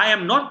I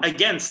am not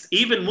against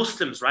even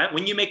Muslims, right?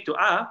 When you make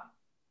dua,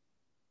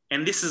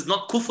 and this is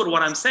not kufr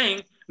what I'm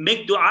saying,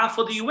 make dua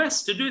for the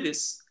US to do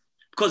this.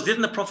 Because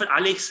didn't the Prophet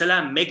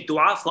ﷺ make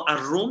dua for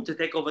Ar-Rum to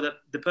take over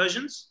the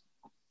Persians?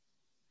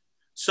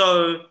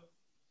 So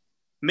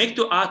make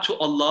dua to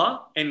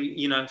Allah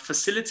and,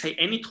 facilitate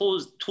any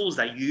tools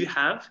that you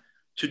have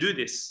to do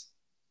this.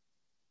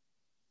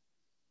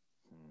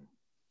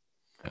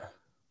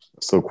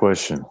 So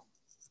question.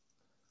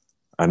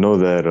 I know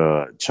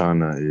that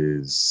China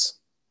is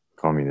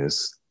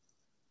communist.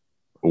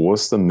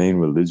 What's the main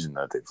religion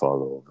that they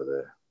follow over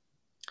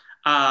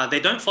there? They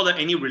don't follow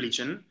any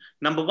religion.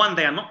 Number one,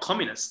 they are not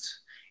communist.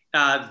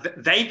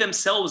 They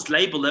themselves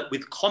label it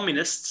with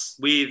communists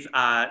with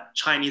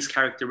Chinese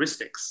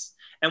characteristics.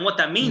 And what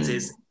that means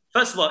is,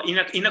 first of all,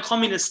 in a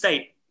communist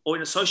state or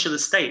in a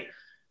socialist state,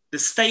 the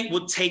state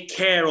would take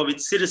care of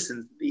its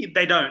citizens.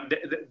 They don't.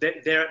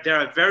 There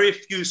are very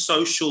few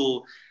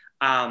social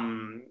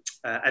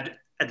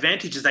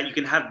advantages that you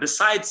can have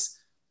besides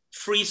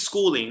free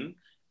schooling,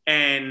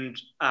 and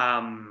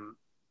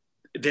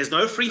there's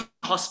no free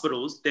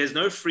hospitals, there's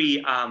no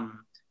free,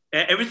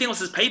 everything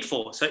else is paid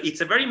for. So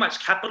it's a very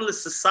much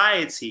capitalist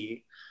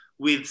society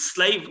with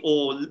slave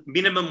or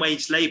minimum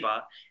wage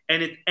labor.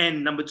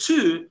 And number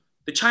two,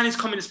 the Chinese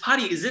Communist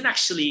Party isn't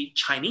actually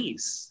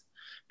Chinese,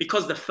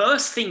 because the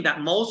first thing that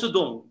Mao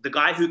Zedong, the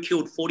guy who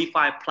killed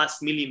 45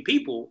 plus million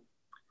people,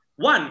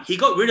 one, he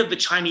got rid of the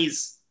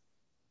Chinese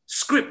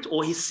script,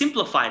 or he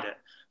simplified it.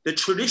 The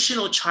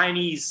traditional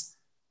Chinese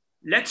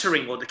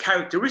lettering or the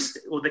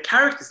characteristic or the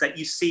characters that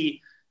you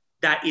see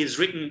that is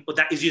written or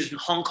that is used in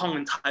Hong Kong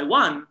and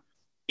Taiwan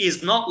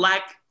is not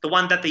like the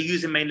one that they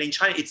use in mainland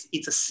China.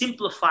 It's a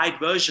simplified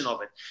version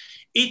of it.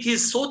 It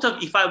is sort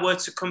of, if I were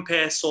to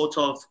compare sort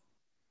of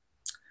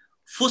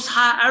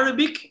Fusha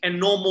Arabic and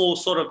normal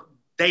sort of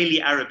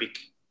daily Arabic,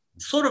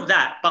 sort of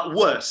that, but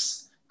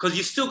worse, because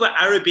you still got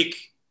Arabic,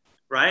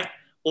 right?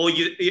 Or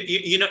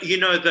you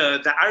know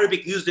the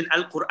Arabic used in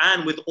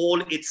Al-Quran with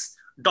all its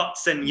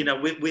dots and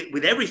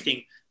with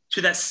everything,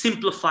 to that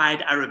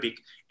simplified Arabic.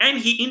 And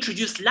he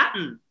introduced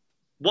Latin,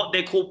 what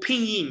they call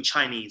Pinyin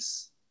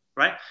Chinese,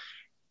 right?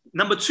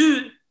 Number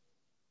two,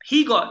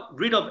 he got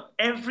rid of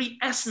every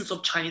essence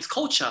of Chinese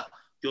culture,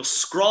 your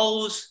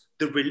scrolls,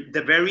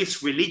 the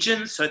various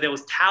religions. So there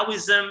was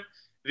Taoism,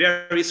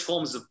 various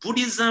forms of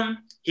Buddhism.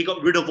 He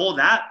got rid of all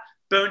that,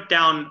 burnt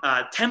down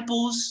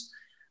temples.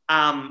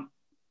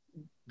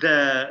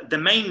 The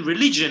main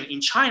religion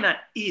in China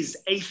is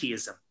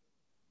atheism.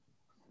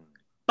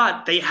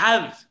 But they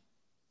have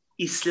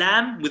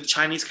Islam with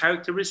Chinese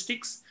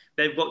characteristics.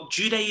 They've got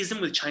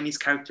Judaism with Chinese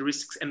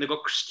characteristics, and they've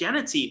got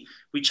Christianity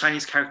with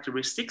Chinese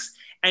characteristics,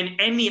 and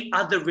any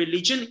other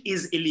religion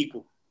is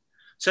illegal.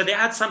 So they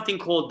had something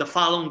called the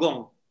Falun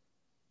Gong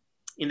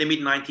in the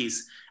mid-90s.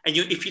 And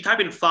if you type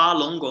in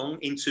Falun Gong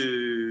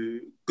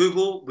into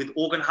Google with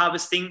organ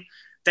harvesting,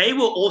 they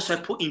were also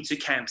put into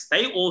camps.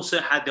 They also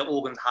had their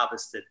organs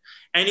harvested.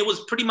 And it was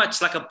pretty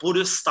much like a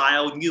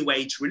Buddhist-style New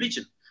Age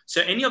religion.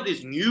 So any of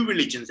these new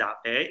religions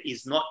out there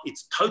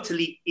it's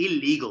totally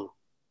illegal.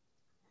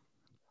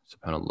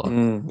 SubhanAllah.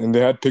 And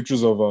they had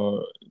pictures of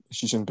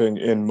Xi Jinping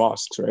in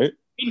mosques, right?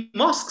 In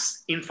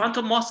mosques, in front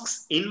of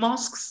mosques, in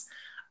mosques.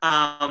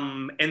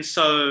 And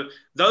so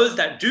those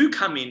that do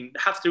come in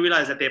have to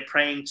realize that they're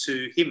praying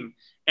to him.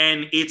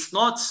 And it's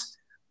not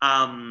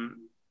La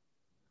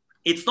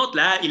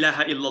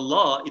ilaha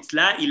illallah, it's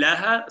La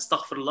ilaha,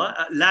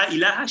 astaghfirullah, La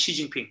ilaha Xi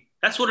Jinping.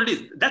 That's what it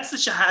is. That's the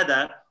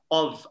shahada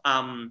of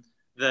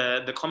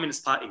the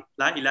Communist Party,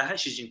 La ilaha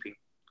Xi Jinping.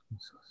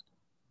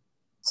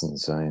 It's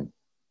insane.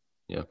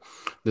 Yeah.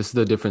 This is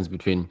the difference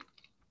between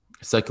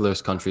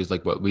secularist countries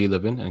like what we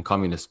live in and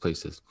communist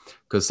places.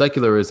 Because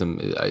secularism,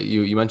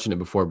 you mentioned it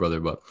before,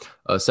 brother, but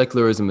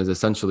secularism is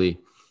essentially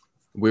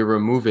we're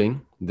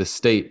removing the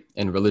state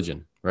and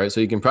religion, right?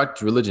 So you can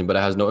practice religion, but it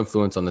has no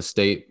influence on the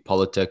state,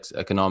 politics,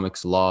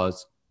 economics,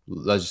 laws,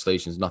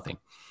 legislations, nothing.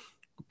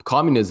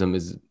 Communism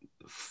is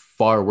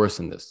far worse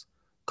than this.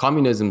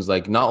 Communism is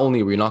like, not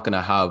only are we not going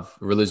to have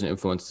religion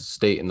influence the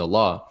state and the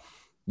law,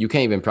 you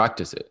can't even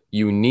practice it.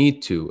 You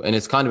need to, and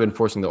it's kind of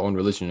enforcing their own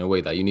religion in a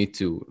way that you need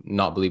to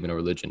not believe in a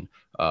religion,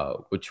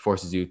 which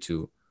forces you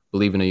to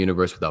believe in a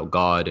universe without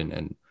God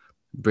and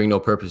bring no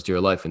purpose to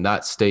your life. And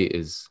that state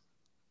is,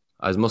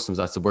 as Muslims,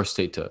 that's the worst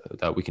state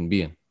that we can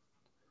be in.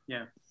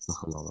 Yeah. It's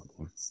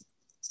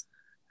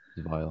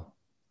vile.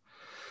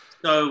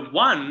 So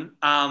one,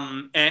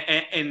 and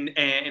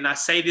I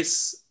say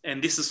this,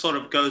 and this is sort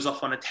of goes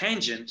off on a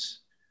tangent,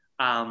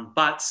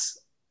 but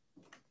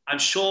I'm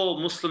sure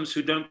Muslims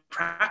who don't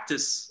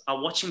practice are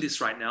watching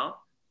this right now.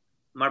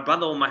 My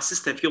brother or my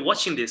sister, if you're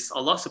watching this,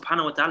 Allah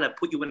subhanahu wa ta'ala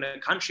put you in a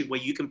country where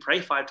you can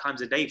pray 5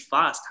 times a day,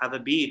 fast, have a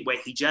beard, wear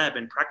hijab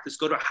and practice,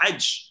 go to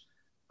Hajj,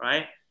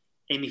 right?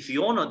 And if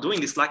you're not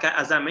doing this,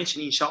 as I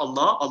mentioned,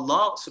 inshallah,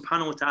 Allah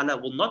subhanahu wa ta'ala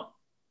will not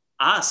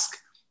ask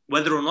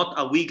whether or not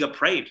a Uyghur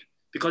prayed,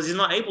 because he's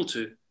not able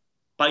to,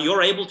 but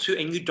you're able to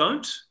and you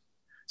don't.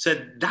 So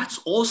that's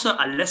also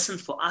a lesson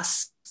for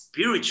us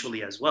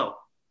spiritually as well.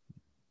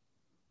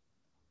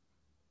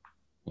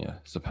 Yeah,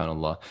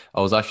 subhanAllah. I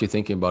was actually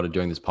thinking about it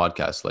during this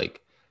podcast, like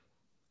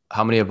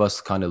how many of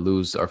us kind of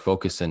lose our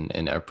focus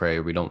in our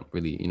prayer? We don't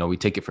really, we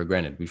take it for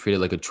granted. We treat it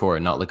like a chore,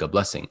 not like a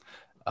blessing.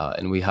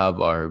 And we have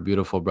our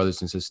beautiful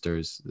brothers and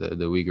sisters, the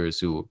Uyghurs,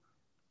 who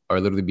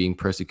are literally being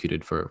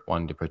persecuted for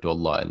wanting to pray to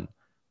Allah. And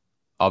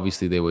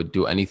obviously they would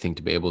do anything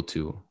to be able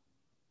to,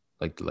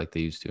 like they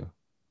used to.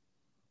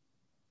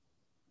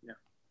 Yeah.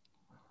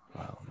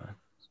 Wow, man.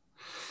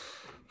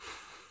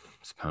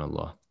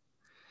 SubhanAllah.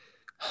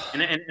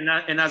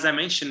 And as I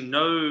mentioned,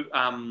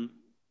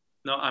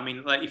 I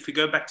mean, like if we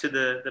go back to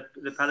the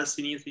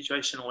Palestinian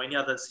situation or any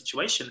other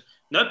situation,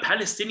 no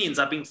Palestinians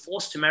are being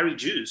forced to marry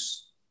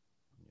Jews.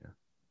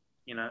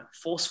 Yeah.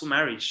 Forceful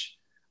marriage,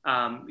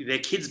 their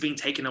kids being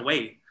taken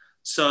away.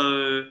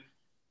 So,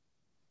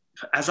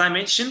 as I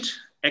mentioned,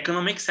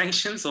 economic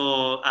sanctions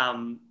or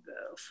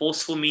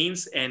forceful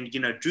means, and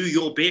do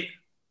your bit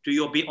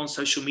on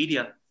social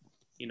media,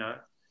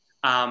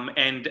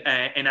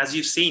 and as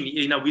you've seen,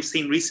 we've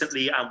seen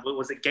recently, what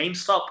was it,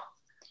 GameStop?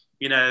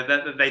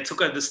 That they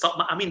took over the stock.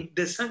 I mean,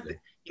 there's so,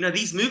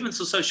 these movements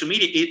of social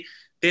media.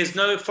 There's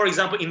no, for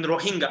example, in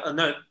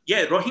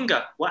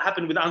Rohingya. What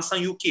happened with Aung San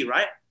Suu Kyi,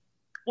 right?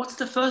 What's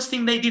the first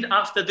thing they did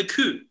after the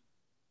coup?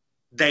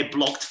 They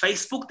blocked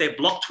Facebook. They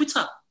blocked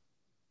Twitter.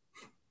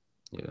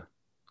 Yeah.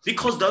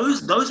 Because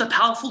those are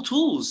powerful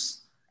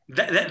tools.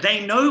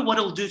 They know what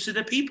it'll do to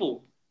the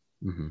people.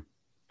 Mm-hmm.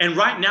 And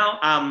right now,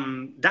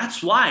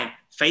 that's why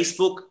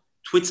Facebook,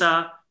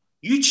 Twitter,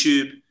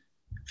 YouTube,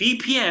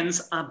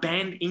 VPNs are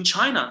banned in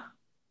China.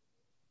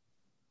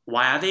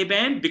 Why are they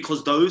banned?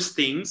 Because those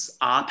things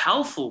are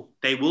powerful.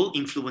 They will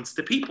influence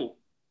the people.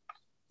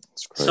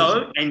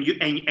 So, and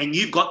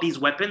you've got these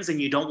weapons and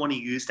you don't want to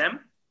use them,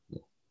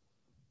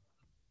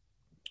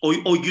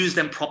 or use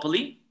them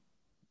properly.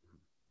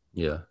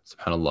 Yeah,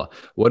 subhanAllah.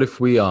 What if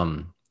we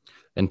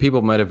and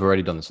people might have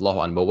already done this, Allahu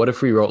A'lam, but what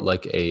if we wrote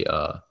like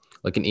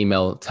like an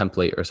email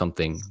template or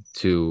something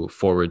to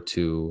forward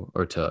to,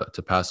 or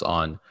to pass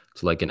on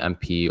to like an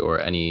MP or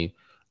any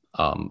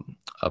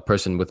a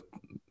person with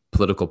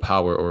political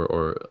power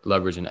or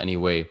leverage in any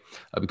way?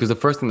 Because the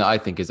first thing that I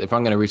think is, if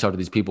I'm going to reach out to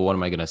these people, what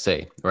am I going to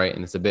say, right?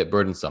 And it's a bit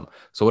burdensome.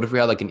 So what if we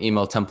had like an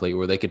email template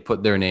where they could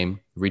put their name,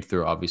 read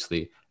through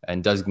obviously,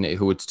 and designate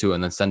who it's to,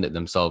 and then send it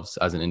themselves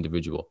as an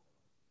individual?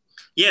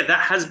 Yeah,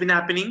 that has been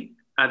happening.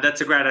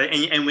 That's a great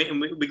idea, and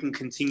we can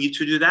continue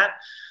to do that.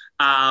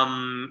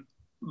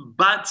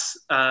 But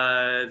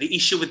the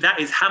issue with that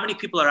is how many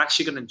people are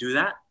actually going to do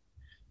that?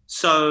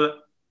 So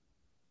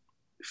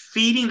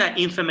feeding that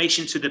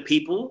information to the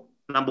people,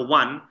 number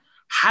one,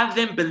 have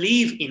them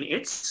believe in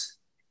it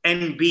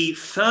and be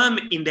firm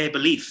in their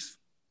belief.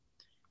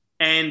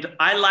 And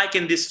I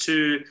liken this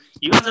to,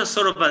 you guys are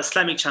sort of an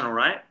Islamic channel,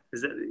 right?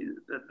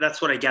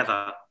 That's what I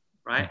gather,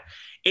 right?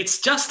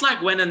 It's just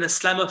like when an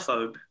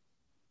Islamophobe,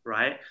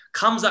 right,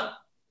 comes up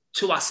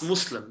to us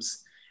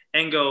Muslims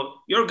and go,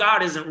 your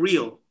God isn't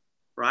real,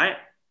 right?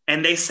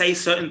 And they say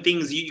certain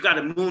things, you got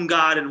a moon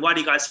god, and why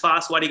do you guys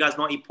fast? Why do you guys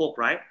not eat pork,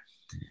 right?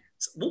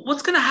 So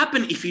what's going to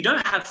happen if you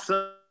don't have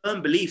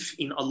firm belief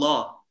in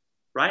Allah,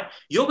 right?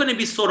 You're going to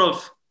be sort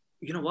of,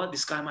 you know what,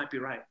 this guy might be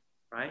right?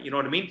 You know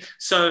what I mean?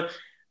 So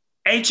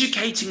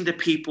educating the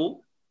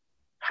people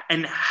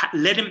and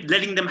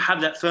letting them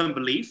have that firm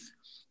belief.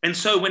 And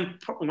so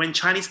when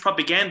Chinese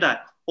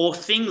propaganda, or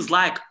things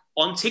like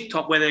on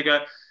TikTok where they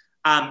go,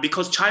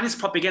 because Chinese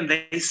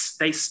propaganda,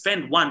 they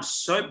spend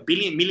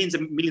millions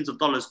and millions of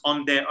dollars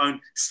on their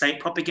own state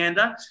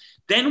propaganda.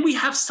 Then we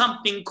have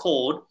something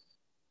called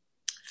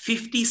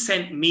 50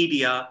 Cent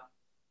Media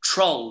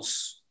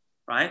trolls,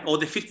 right? Or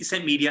the 50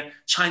 Cent Media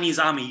Chinese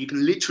army. You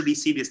can literally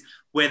see this,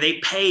 where they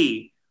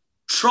pay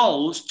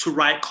trolls to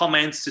write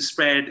comments, to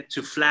spread,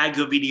 to flag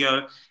your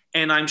video.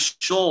 And I'm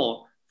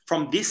sure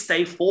from this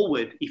day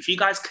forward, if you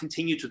guys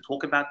continue to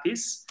talk about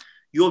this,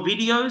 your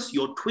videos,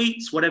 your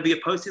tweets, whatever your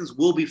postings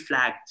will be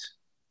flagged.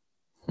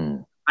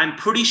 I'm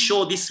pretty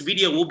sure this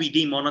video will be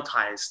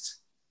demonetized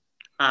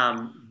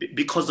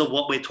because of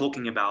what we're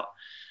talking about.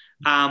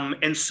 And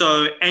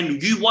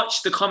you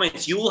watch the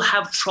comments, you will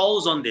have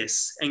trolls on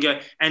this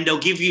and they'll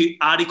give you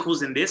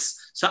articles in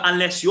this. So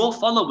unless your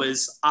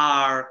followers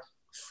are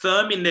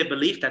firm in their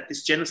belief that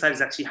this genocide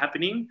is actually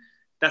happening,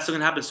 that's not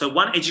going to happen. So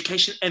one,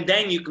 education, and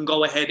then you can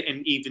go ahead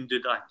and even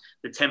do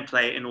the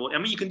template and all. I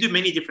mean, you can do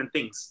many different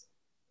things.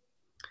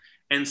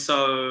 And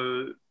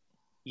so,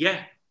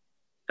 yeah,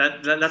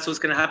 that's what's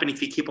going to happen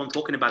if you keep on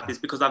talking about this,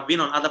 because I've been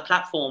on other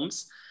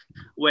platforms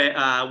where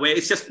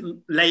it's just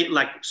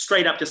like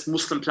straight up just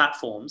Muslim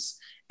platforms.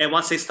 And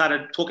once they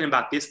started talking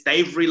about this,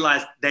 they've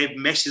realized, they've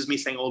messaged me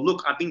saying, oh,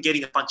 look, I've been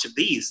getting a bunch of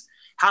these.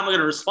 How am I going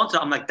to respond to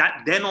that? I'm like,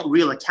 they're not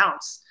real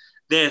accounts.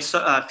 They're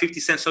 50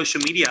 Cent social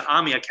media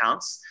army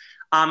accounts.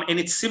 And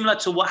it's similar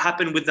to what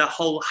happened with the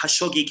whole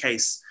Khashoggi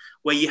case,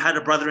 where you had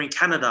a brother in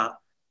Canada,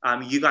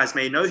 you guys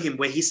may know him,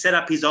 where he set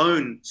up his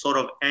own sort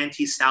of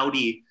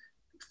anti-Saudi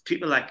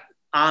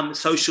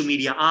social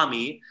media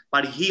army,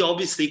 but he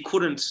obviously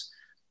couldn't,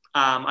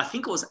 I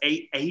think it was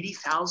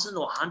 80,000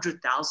 or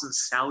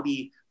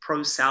 100,000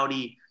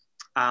 pro-Saudi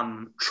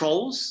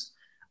trolls.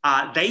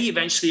 They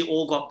eventually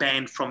all got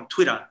banned from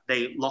Twitter.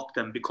 They locked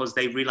them because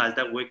they realized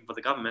they're working for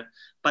the government.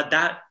 But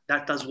that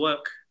does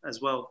work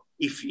as well,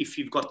 if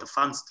you've got the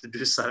funds to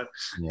do so.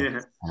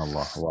 Yeah.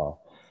 Allah, wow.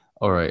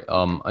 All right.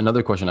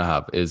 Another question I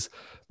have is,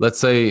 let's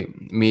say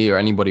me or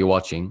anybody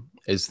watching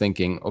is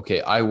thinking,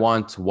 okay, I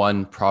want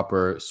one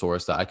proper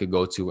source that I could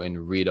go to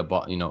and read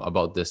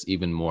about this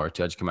even more,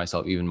 to educate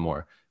myself even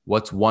more.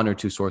 What's one or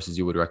two sources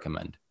you would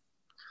recommend?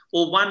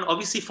 Well, one,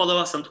 obviously follow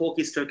us on Talk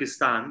is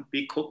Turkestan,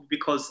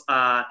 because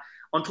on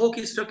Talk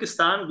is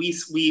Turkestan,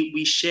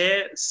 we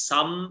share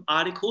some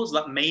articles,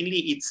 but mainly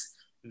it's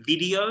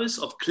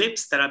videos of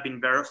clips that have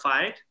been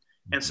verified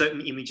and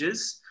certain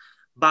images.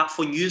 But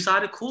for news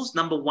articles,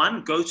 number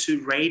one, go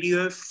to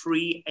Radio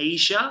Free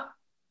Asia.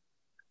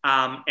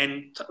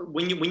 And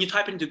when you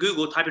type into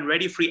Google, type in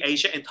Radio Free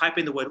Asia and type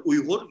in the word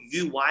Uyghur,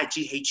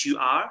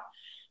 U-Y-G-H-U-R,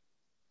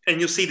 and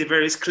you'll see the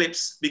various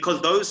clips,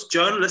 because those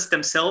journalists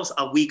themselves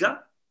are Uyghur.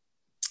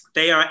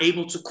 They are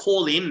able to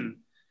call in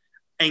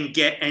and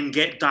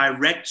get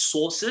direct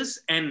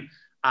sources and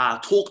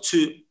talk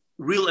to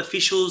real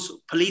officials,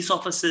 police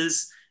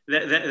officers.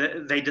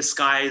 They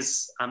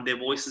disguise their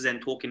voices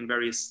and talk in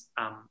various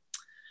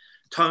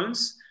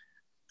tones.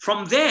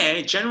 From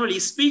there, generally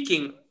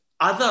speaking,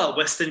 other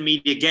Western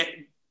media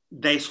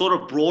they sort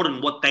of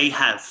broaden what they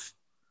have.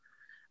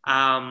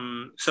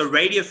 So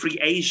Radio Free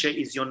Asia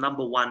is your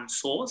number one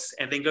source,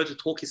 and then go to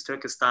Talk is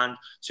Turkestan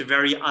to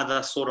very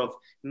other sort of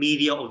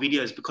media or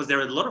videos, because there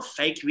are a lot of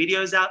fake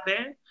videos out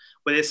there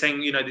where they're saying,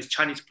 this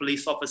Chinese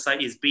police officer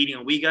is beating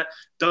a Uyghur.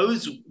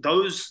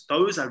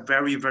 Those are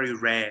very, very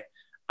rare.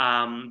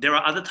 There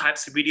are other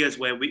types of videos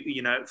where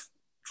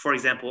for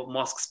example,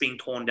 mosques being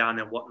torn down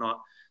and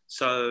whatnot.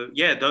 So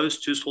yeah, those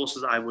two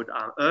sources I would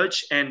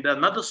urge. And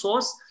another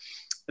source,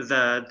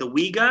 the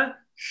Uyghur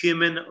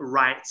Human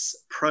Rights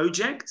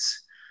Project.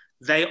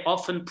 they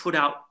often put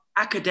out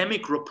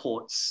academic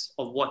reports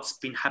of what's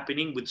been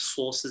happening with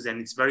sources, and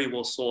it's very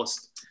well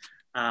sourced.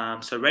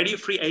 So Radio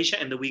Free Asia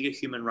and the Uyghur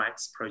Human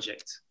Rights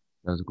Project.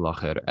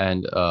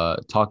 And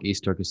Talk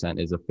East Turkestan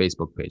is a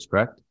Facebook page,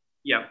 correct?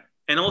 Yeah.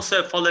 And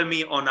also follow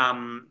me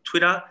on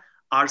Twitter,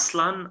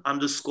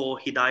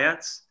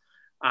 Arslan_Hidayat.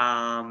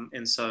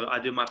 And so I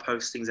do my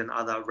postings and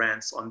other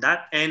rants on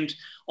that. And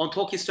on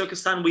Talk East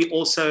Turkestan, we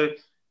also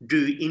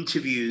do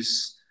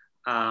interviews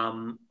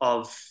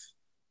of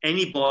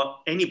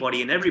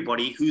anybody and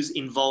everybody who's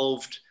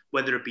involved,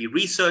 whether it be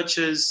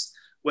researchers,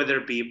 whether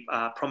it be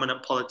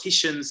prominent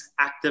politicians,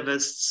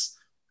 activists,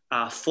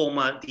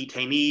 former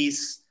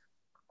detainees,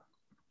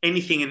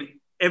 anything, and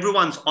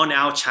everyone's on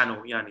our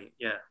channel, Yani.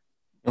 Yeah.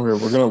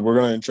 Okay, we're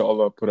gonna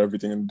inshallah put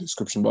everything in the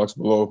description box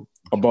below,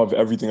 above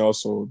everything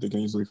else, so they can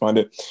easily find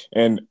it.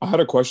 And I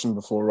had a question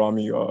before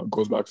Rami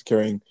goes back to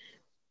carrying.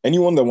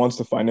 Anyone that wants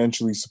to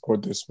financially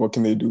support this, what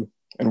can they do,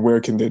 and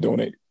where can they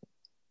donate?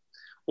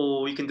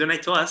 Or you can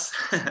donate to us.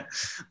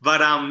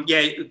 But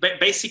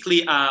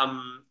basically,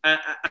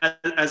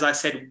 as I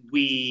said,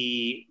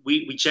 we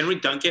generally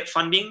don't get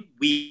funding.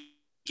 We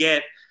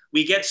get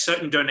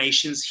certain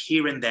donations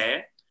here and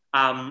there,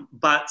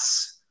 but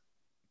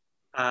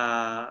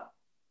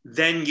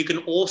then you can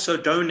also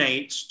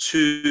donate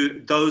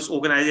to those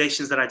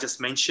organizations that I just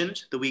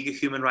mentioned, the Uyghur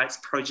Human Rights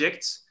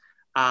Project,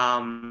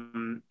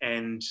 and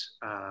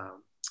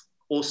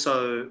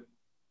also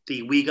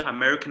the Uyghur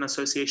American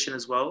Association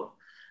as well.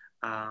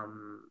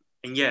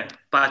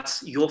 But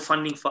your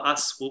funding for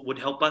us would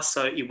help us.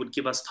 So it would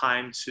give us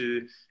time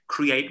to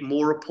create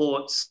more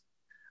reports,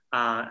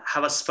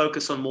 have us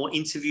focus on more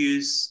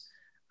interviews.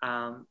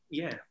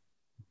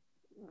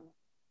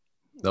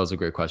 That was a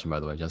great question, by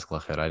the way.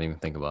 Jazakallah khair. I didn't even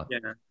think about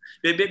it.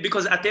 Yeah.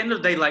 Because at the end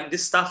of the day, like,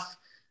 this stuff,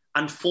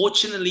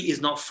 unfortunately,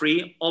 is not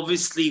free.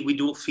 Obviously, we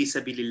do it fi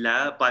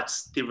sabilillah, but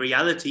the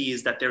reality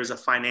is that there is a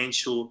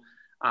financial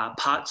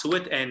part to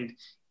it. And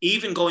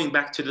even going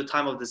back to the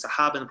time of the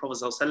Sahaba and the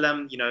Prophet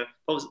ﷺ,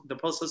 the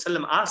Prophet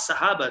ﷺ asked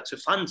Sahaba to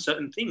fund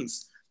certain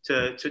things,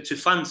 to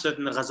fund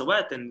certain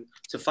ghazawat and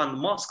to fund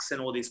mosques and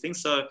all these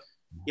things. So,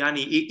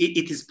 yani,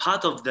 it is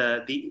part of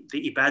the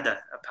ibadah,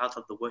 a part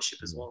of the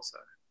worship as well. So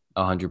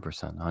 100%,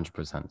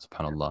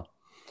 subhanallah.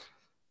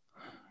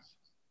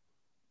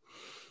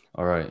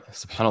 All right,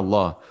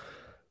 subhanallah.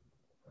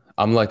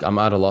 I'm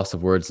at a loss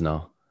of words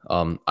now.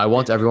 I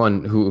want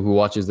everyone who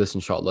watches this,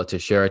 inshallah, to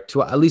share it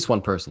to at least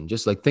one person.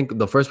 Just like think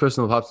the first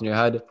person that pops in your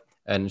head,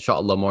 and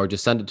inshallah more,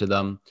 just send it to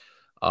them,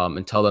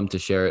 and tell them to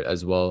share it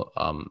as well,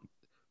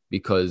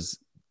 because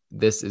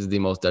this is the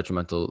most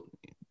detrimental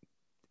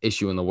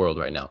issue in the world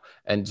right now.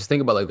 And just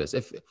think about it like this: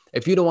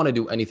 if you don't want to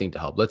do anything to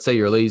help, let's say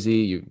you're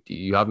lazy,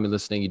 you haven't been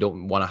listening, you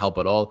don't want to help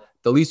at all,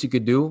 the least you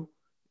could do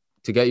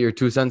to get your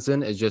 2 cents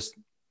in is just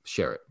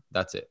share it.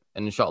 That's it.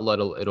 And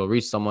inshallah, it'll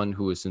reach someone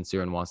who is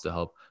sincere and wants to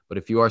help. But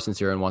if you are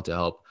sincere and want to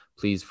help,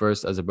 please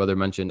first, as a brother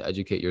mentioned,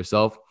 educate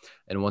yourself.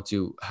 And once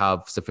you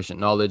have sufficient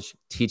knowledge,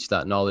 teach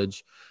that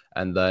knowledge,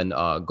 and then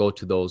go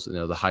to those,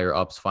 the higher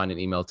ups, find an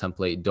email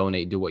template,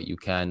 donate, do what you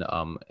can.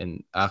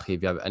 And Akhi,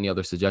 if you have any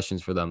other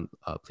suggestions for them,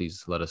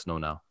 please let us know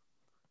now.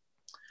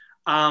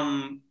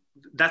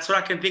 That's what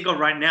I can think of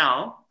right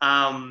now.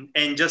 And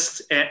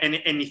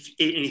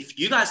if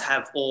you guys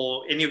have,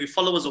 or any of your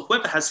followers or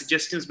whoever has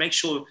suggestions, make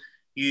sure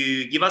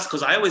you give us,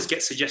 because I always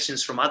get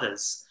suggestions from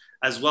others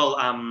as well.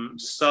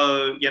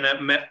 So,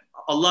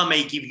 Allah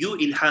may give you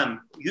ilham,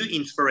 you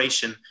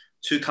inspiration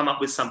to come up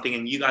with something,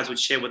 and you guys would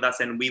share with us,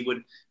 and we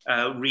would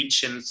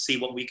reach and see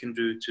what we can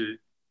do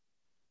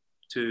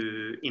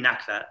to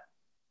enact that.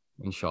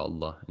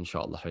 Inshallah.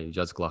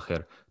 Jazakallah khair.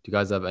 Do you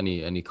guys have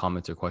any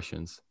comments or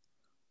questions?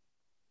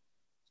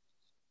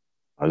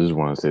 I just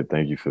want to say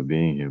thank you for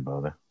being here,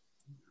 brother.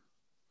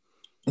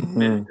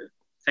 Mm-hmm.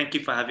 Thank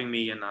you for having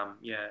me, and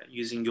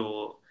using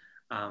your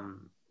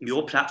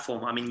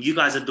platform. I mean, you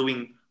guys are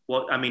doing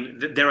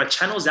there are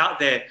channels out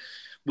there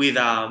with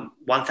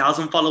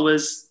 1,000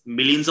 followers,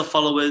 millions of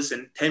followers,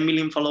 and 10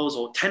 million followers,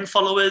 or 10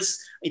 followers.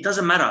 It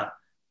doesn't matter.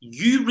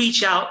 You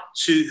reach out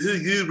to who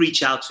you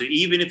reach out to,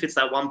 even if it's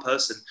that one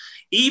person,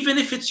 even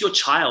if it's your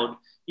child.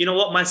 You know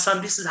what, my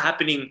son, this is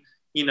happening,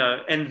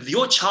 and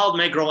your child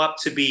may grow up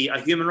to be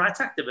a human rights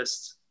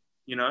activist,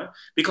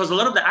 because a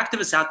lot of the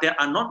activists out there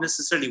are not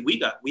necessarily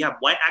Uyghur. We have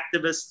white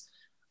activists.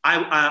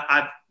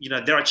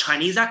 There are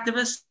Chinese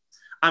activists.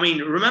 I mean,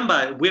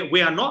 remember,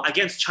 we are not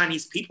against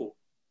Chinese people,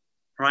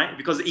 right?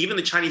 Because even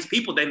the Chinese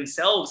people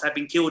themselves have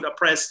been killed,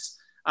 oppressed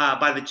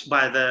by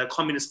the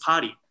Communist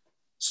Party.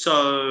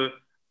 So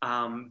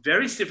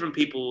various different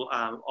people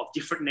of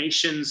different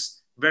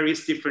nations,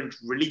 various different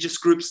religious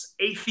groups,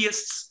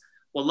 atheists.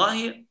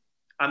 Wallahi,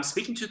 I'm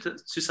speaking to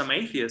some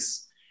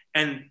atheists,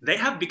 and they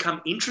have become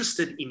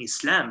interested in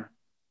Islam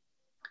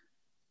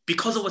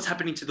because of what's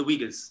happening to the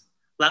Uyghurs.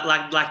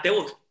 Like they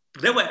were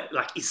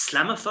like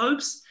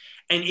Islamophobes,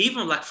 and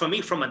even like for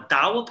me, from a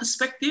Dawah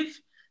perspective,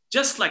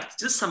 just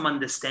some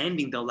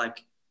understanding. They're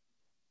like,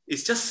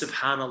 it's just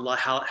subhanallah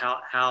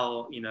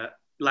how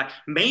like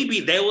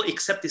maybe they will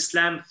accept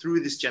Islam through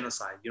this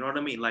genocide. You know what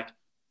I mean? Like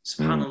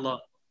Subhanallah.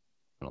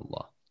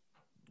 Allah.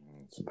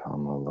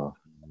 SubhanAllah.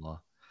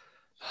 Allah.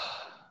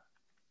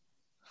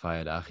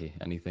 Fayed Akhi,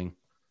 anything?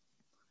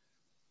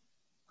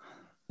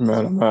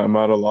 Man, I'm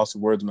at a loss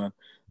of words, man.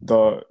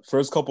 The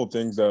first couple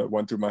things that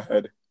went through my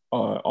head,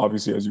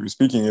 obviously, as you were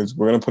speaking, is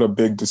we're gonna put a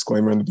big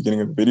disclaimer in the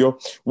beginning of the video.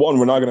 One,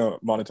 we're not gonna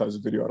monetize the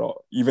video at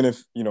all. Even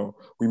if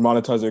we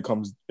monetize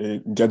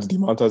it gets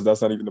demonetized.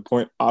 That's not even the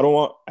point. I don't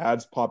want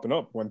ads popping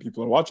up when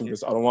people are watching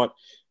this. I don't want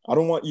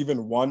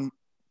even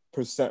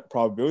 1%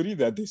 probability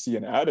that they see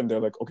an ad and they're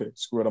like, okay,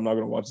 screw it, I'm not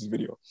gonna watch this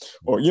video.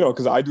 Or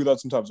because I do that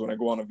sometimes when I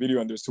go on a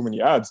video and there's too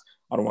many ads,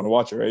 I don't want to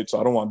watch it, right? So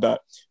I don't want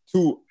that.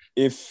 Two,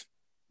 if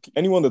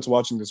anyone that's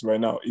watching this right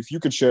now, if you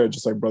could share it,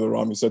 just like Brother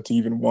Rami said, to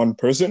even one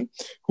person,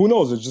 who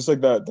knows? It's just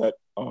like that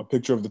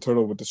picture of the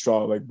turtle with the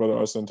straw, like Brother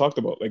Arslan talked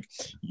about. Like,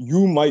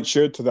 you might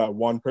share it to that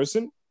one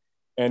person,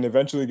 and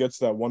eventually gets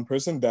to that one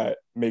person that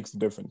makes the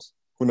difference.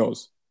 Who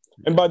knows?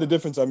 And by the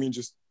difference, I mean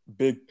just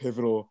big,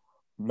 pivotal,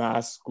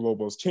 mass,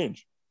 global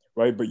change,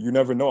 right? But you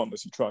never know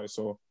unless you try.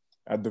 So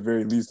at the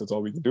very least, that's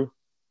all we can do.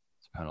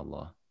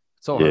 SubhanAllah.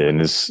 So yeah, and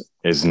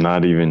it's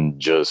not even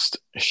just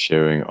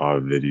sharing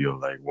our video.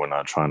 Like, we're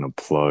not trying to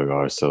plug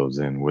ourselves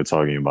in. We're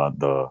talking about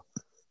the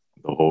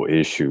whole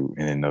issue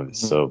in and of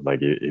itself. Like,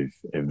 if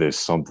there's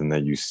something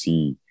that you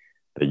see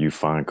that you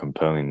find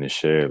compelling to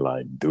share,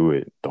 like, do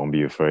it. Don't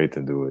be afraid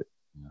to do it.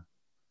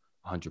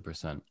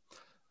 100%.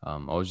 I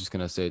was just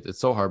gonna say, it's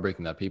so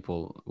heartbreaking that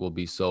people will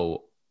be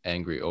so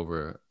angry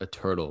over a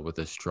turtle with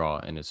a straw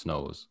in its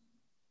nose,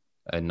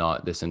 and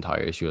not this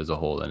entire issue as a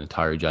whole, an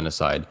entire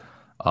genocide.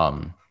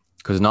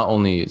 Because not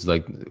only is,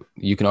 like,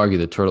 you can argue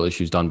the turtle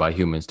issue is done by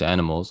humans to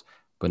animals,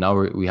 but now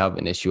we have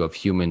an issue of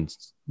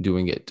humans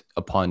doing it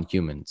upon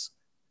humans,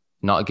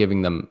 not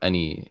giving them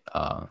any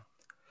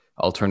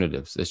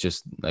alternatives. It's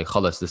just like,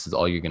 khalas, this is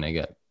all you're gonna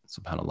get.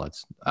 SubhanAllah,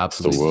 it's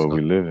absolutely the world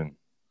we live in.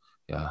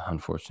 Yeah,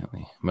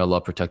 unfortunately. May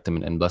Allah protect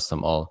them and bless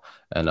them all,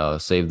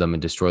 and save them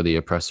and destroy the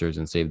oppressors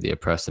and save the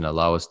oppressed, and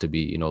allow us to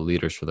be,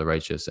 leaders for the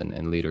righteous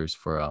and leaders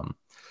for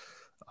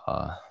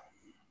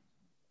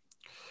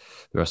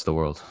the rest of the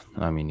world.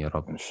 Ameen ya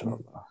Rabb.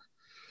 Inshallah.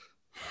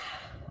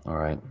 All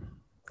right.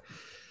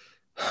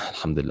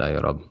 Alhamdulillah ya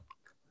Rabb.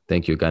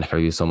 Thank you again,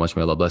 Habibi, so much.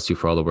 May Allah bless you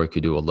for all the work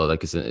you do. Allah,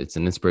 like, it's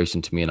an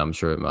inspiration to me, and I'm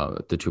sure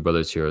the two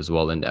brothers here as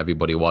well, and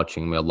everybody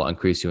watching. May Allah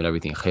increase you in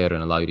everything khair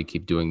and allow you to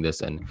keep doing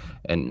this, and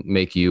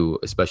make you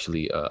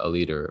especially a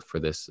leader for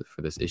this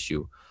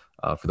issue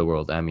for the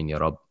world. Ameen ya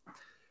Rabb.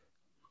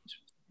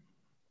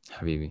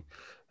 Habibi,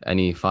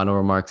 any final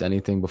remarks,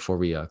 anything before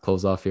we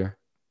close off here?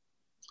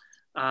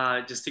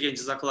 Just again,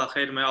 Jazakallah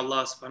khair. May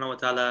Allah subhanahu wa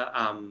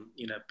ta'ala,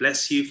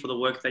 bless you for the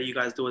work that you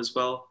guys do as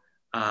well.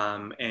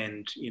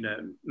 And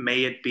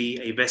may it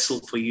be a vessel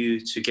for you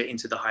to get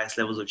into the highest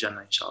levels of Jannah,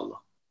 inshallah.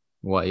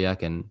 Wa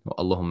iyak, and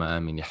Allahumma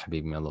ameen ya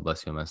habibi. May Allah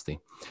bless you immensely.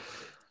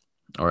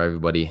 All right,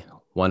 everybody.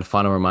 One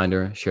final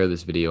reminder: share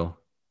this video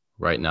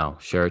right now.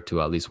 Share it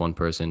to at least one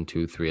person,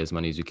 2, 3, as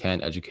many as you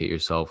can. Educate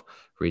yourself.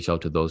 Reach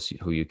out to those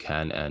who you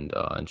can, and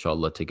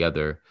inshallah,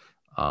 together,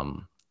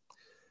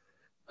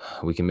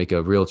 we can make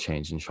a real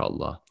change,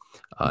 inshallah,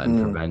 and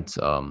prevent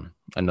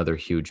another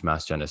huge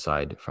mass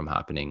genocide from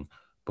happening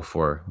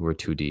before we're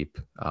too deep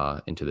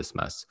into this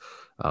mess.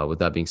 With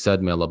that being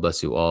said, may Allah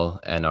bless you all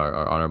and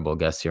our honorable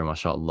guests here,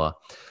 mashallah.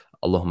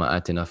 Allahumma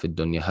atina fid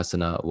dunya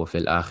hasana wa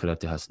fil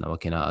akhirati hasana wa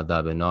qina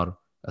adhab an-nar.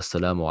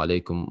 Assalamu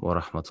alaikum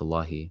wa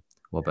rahmatullahi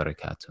wa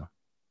barakatuh. Wa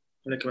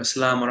alaikum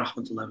assalam wa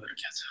rahmatullahi wa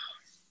barakatuh.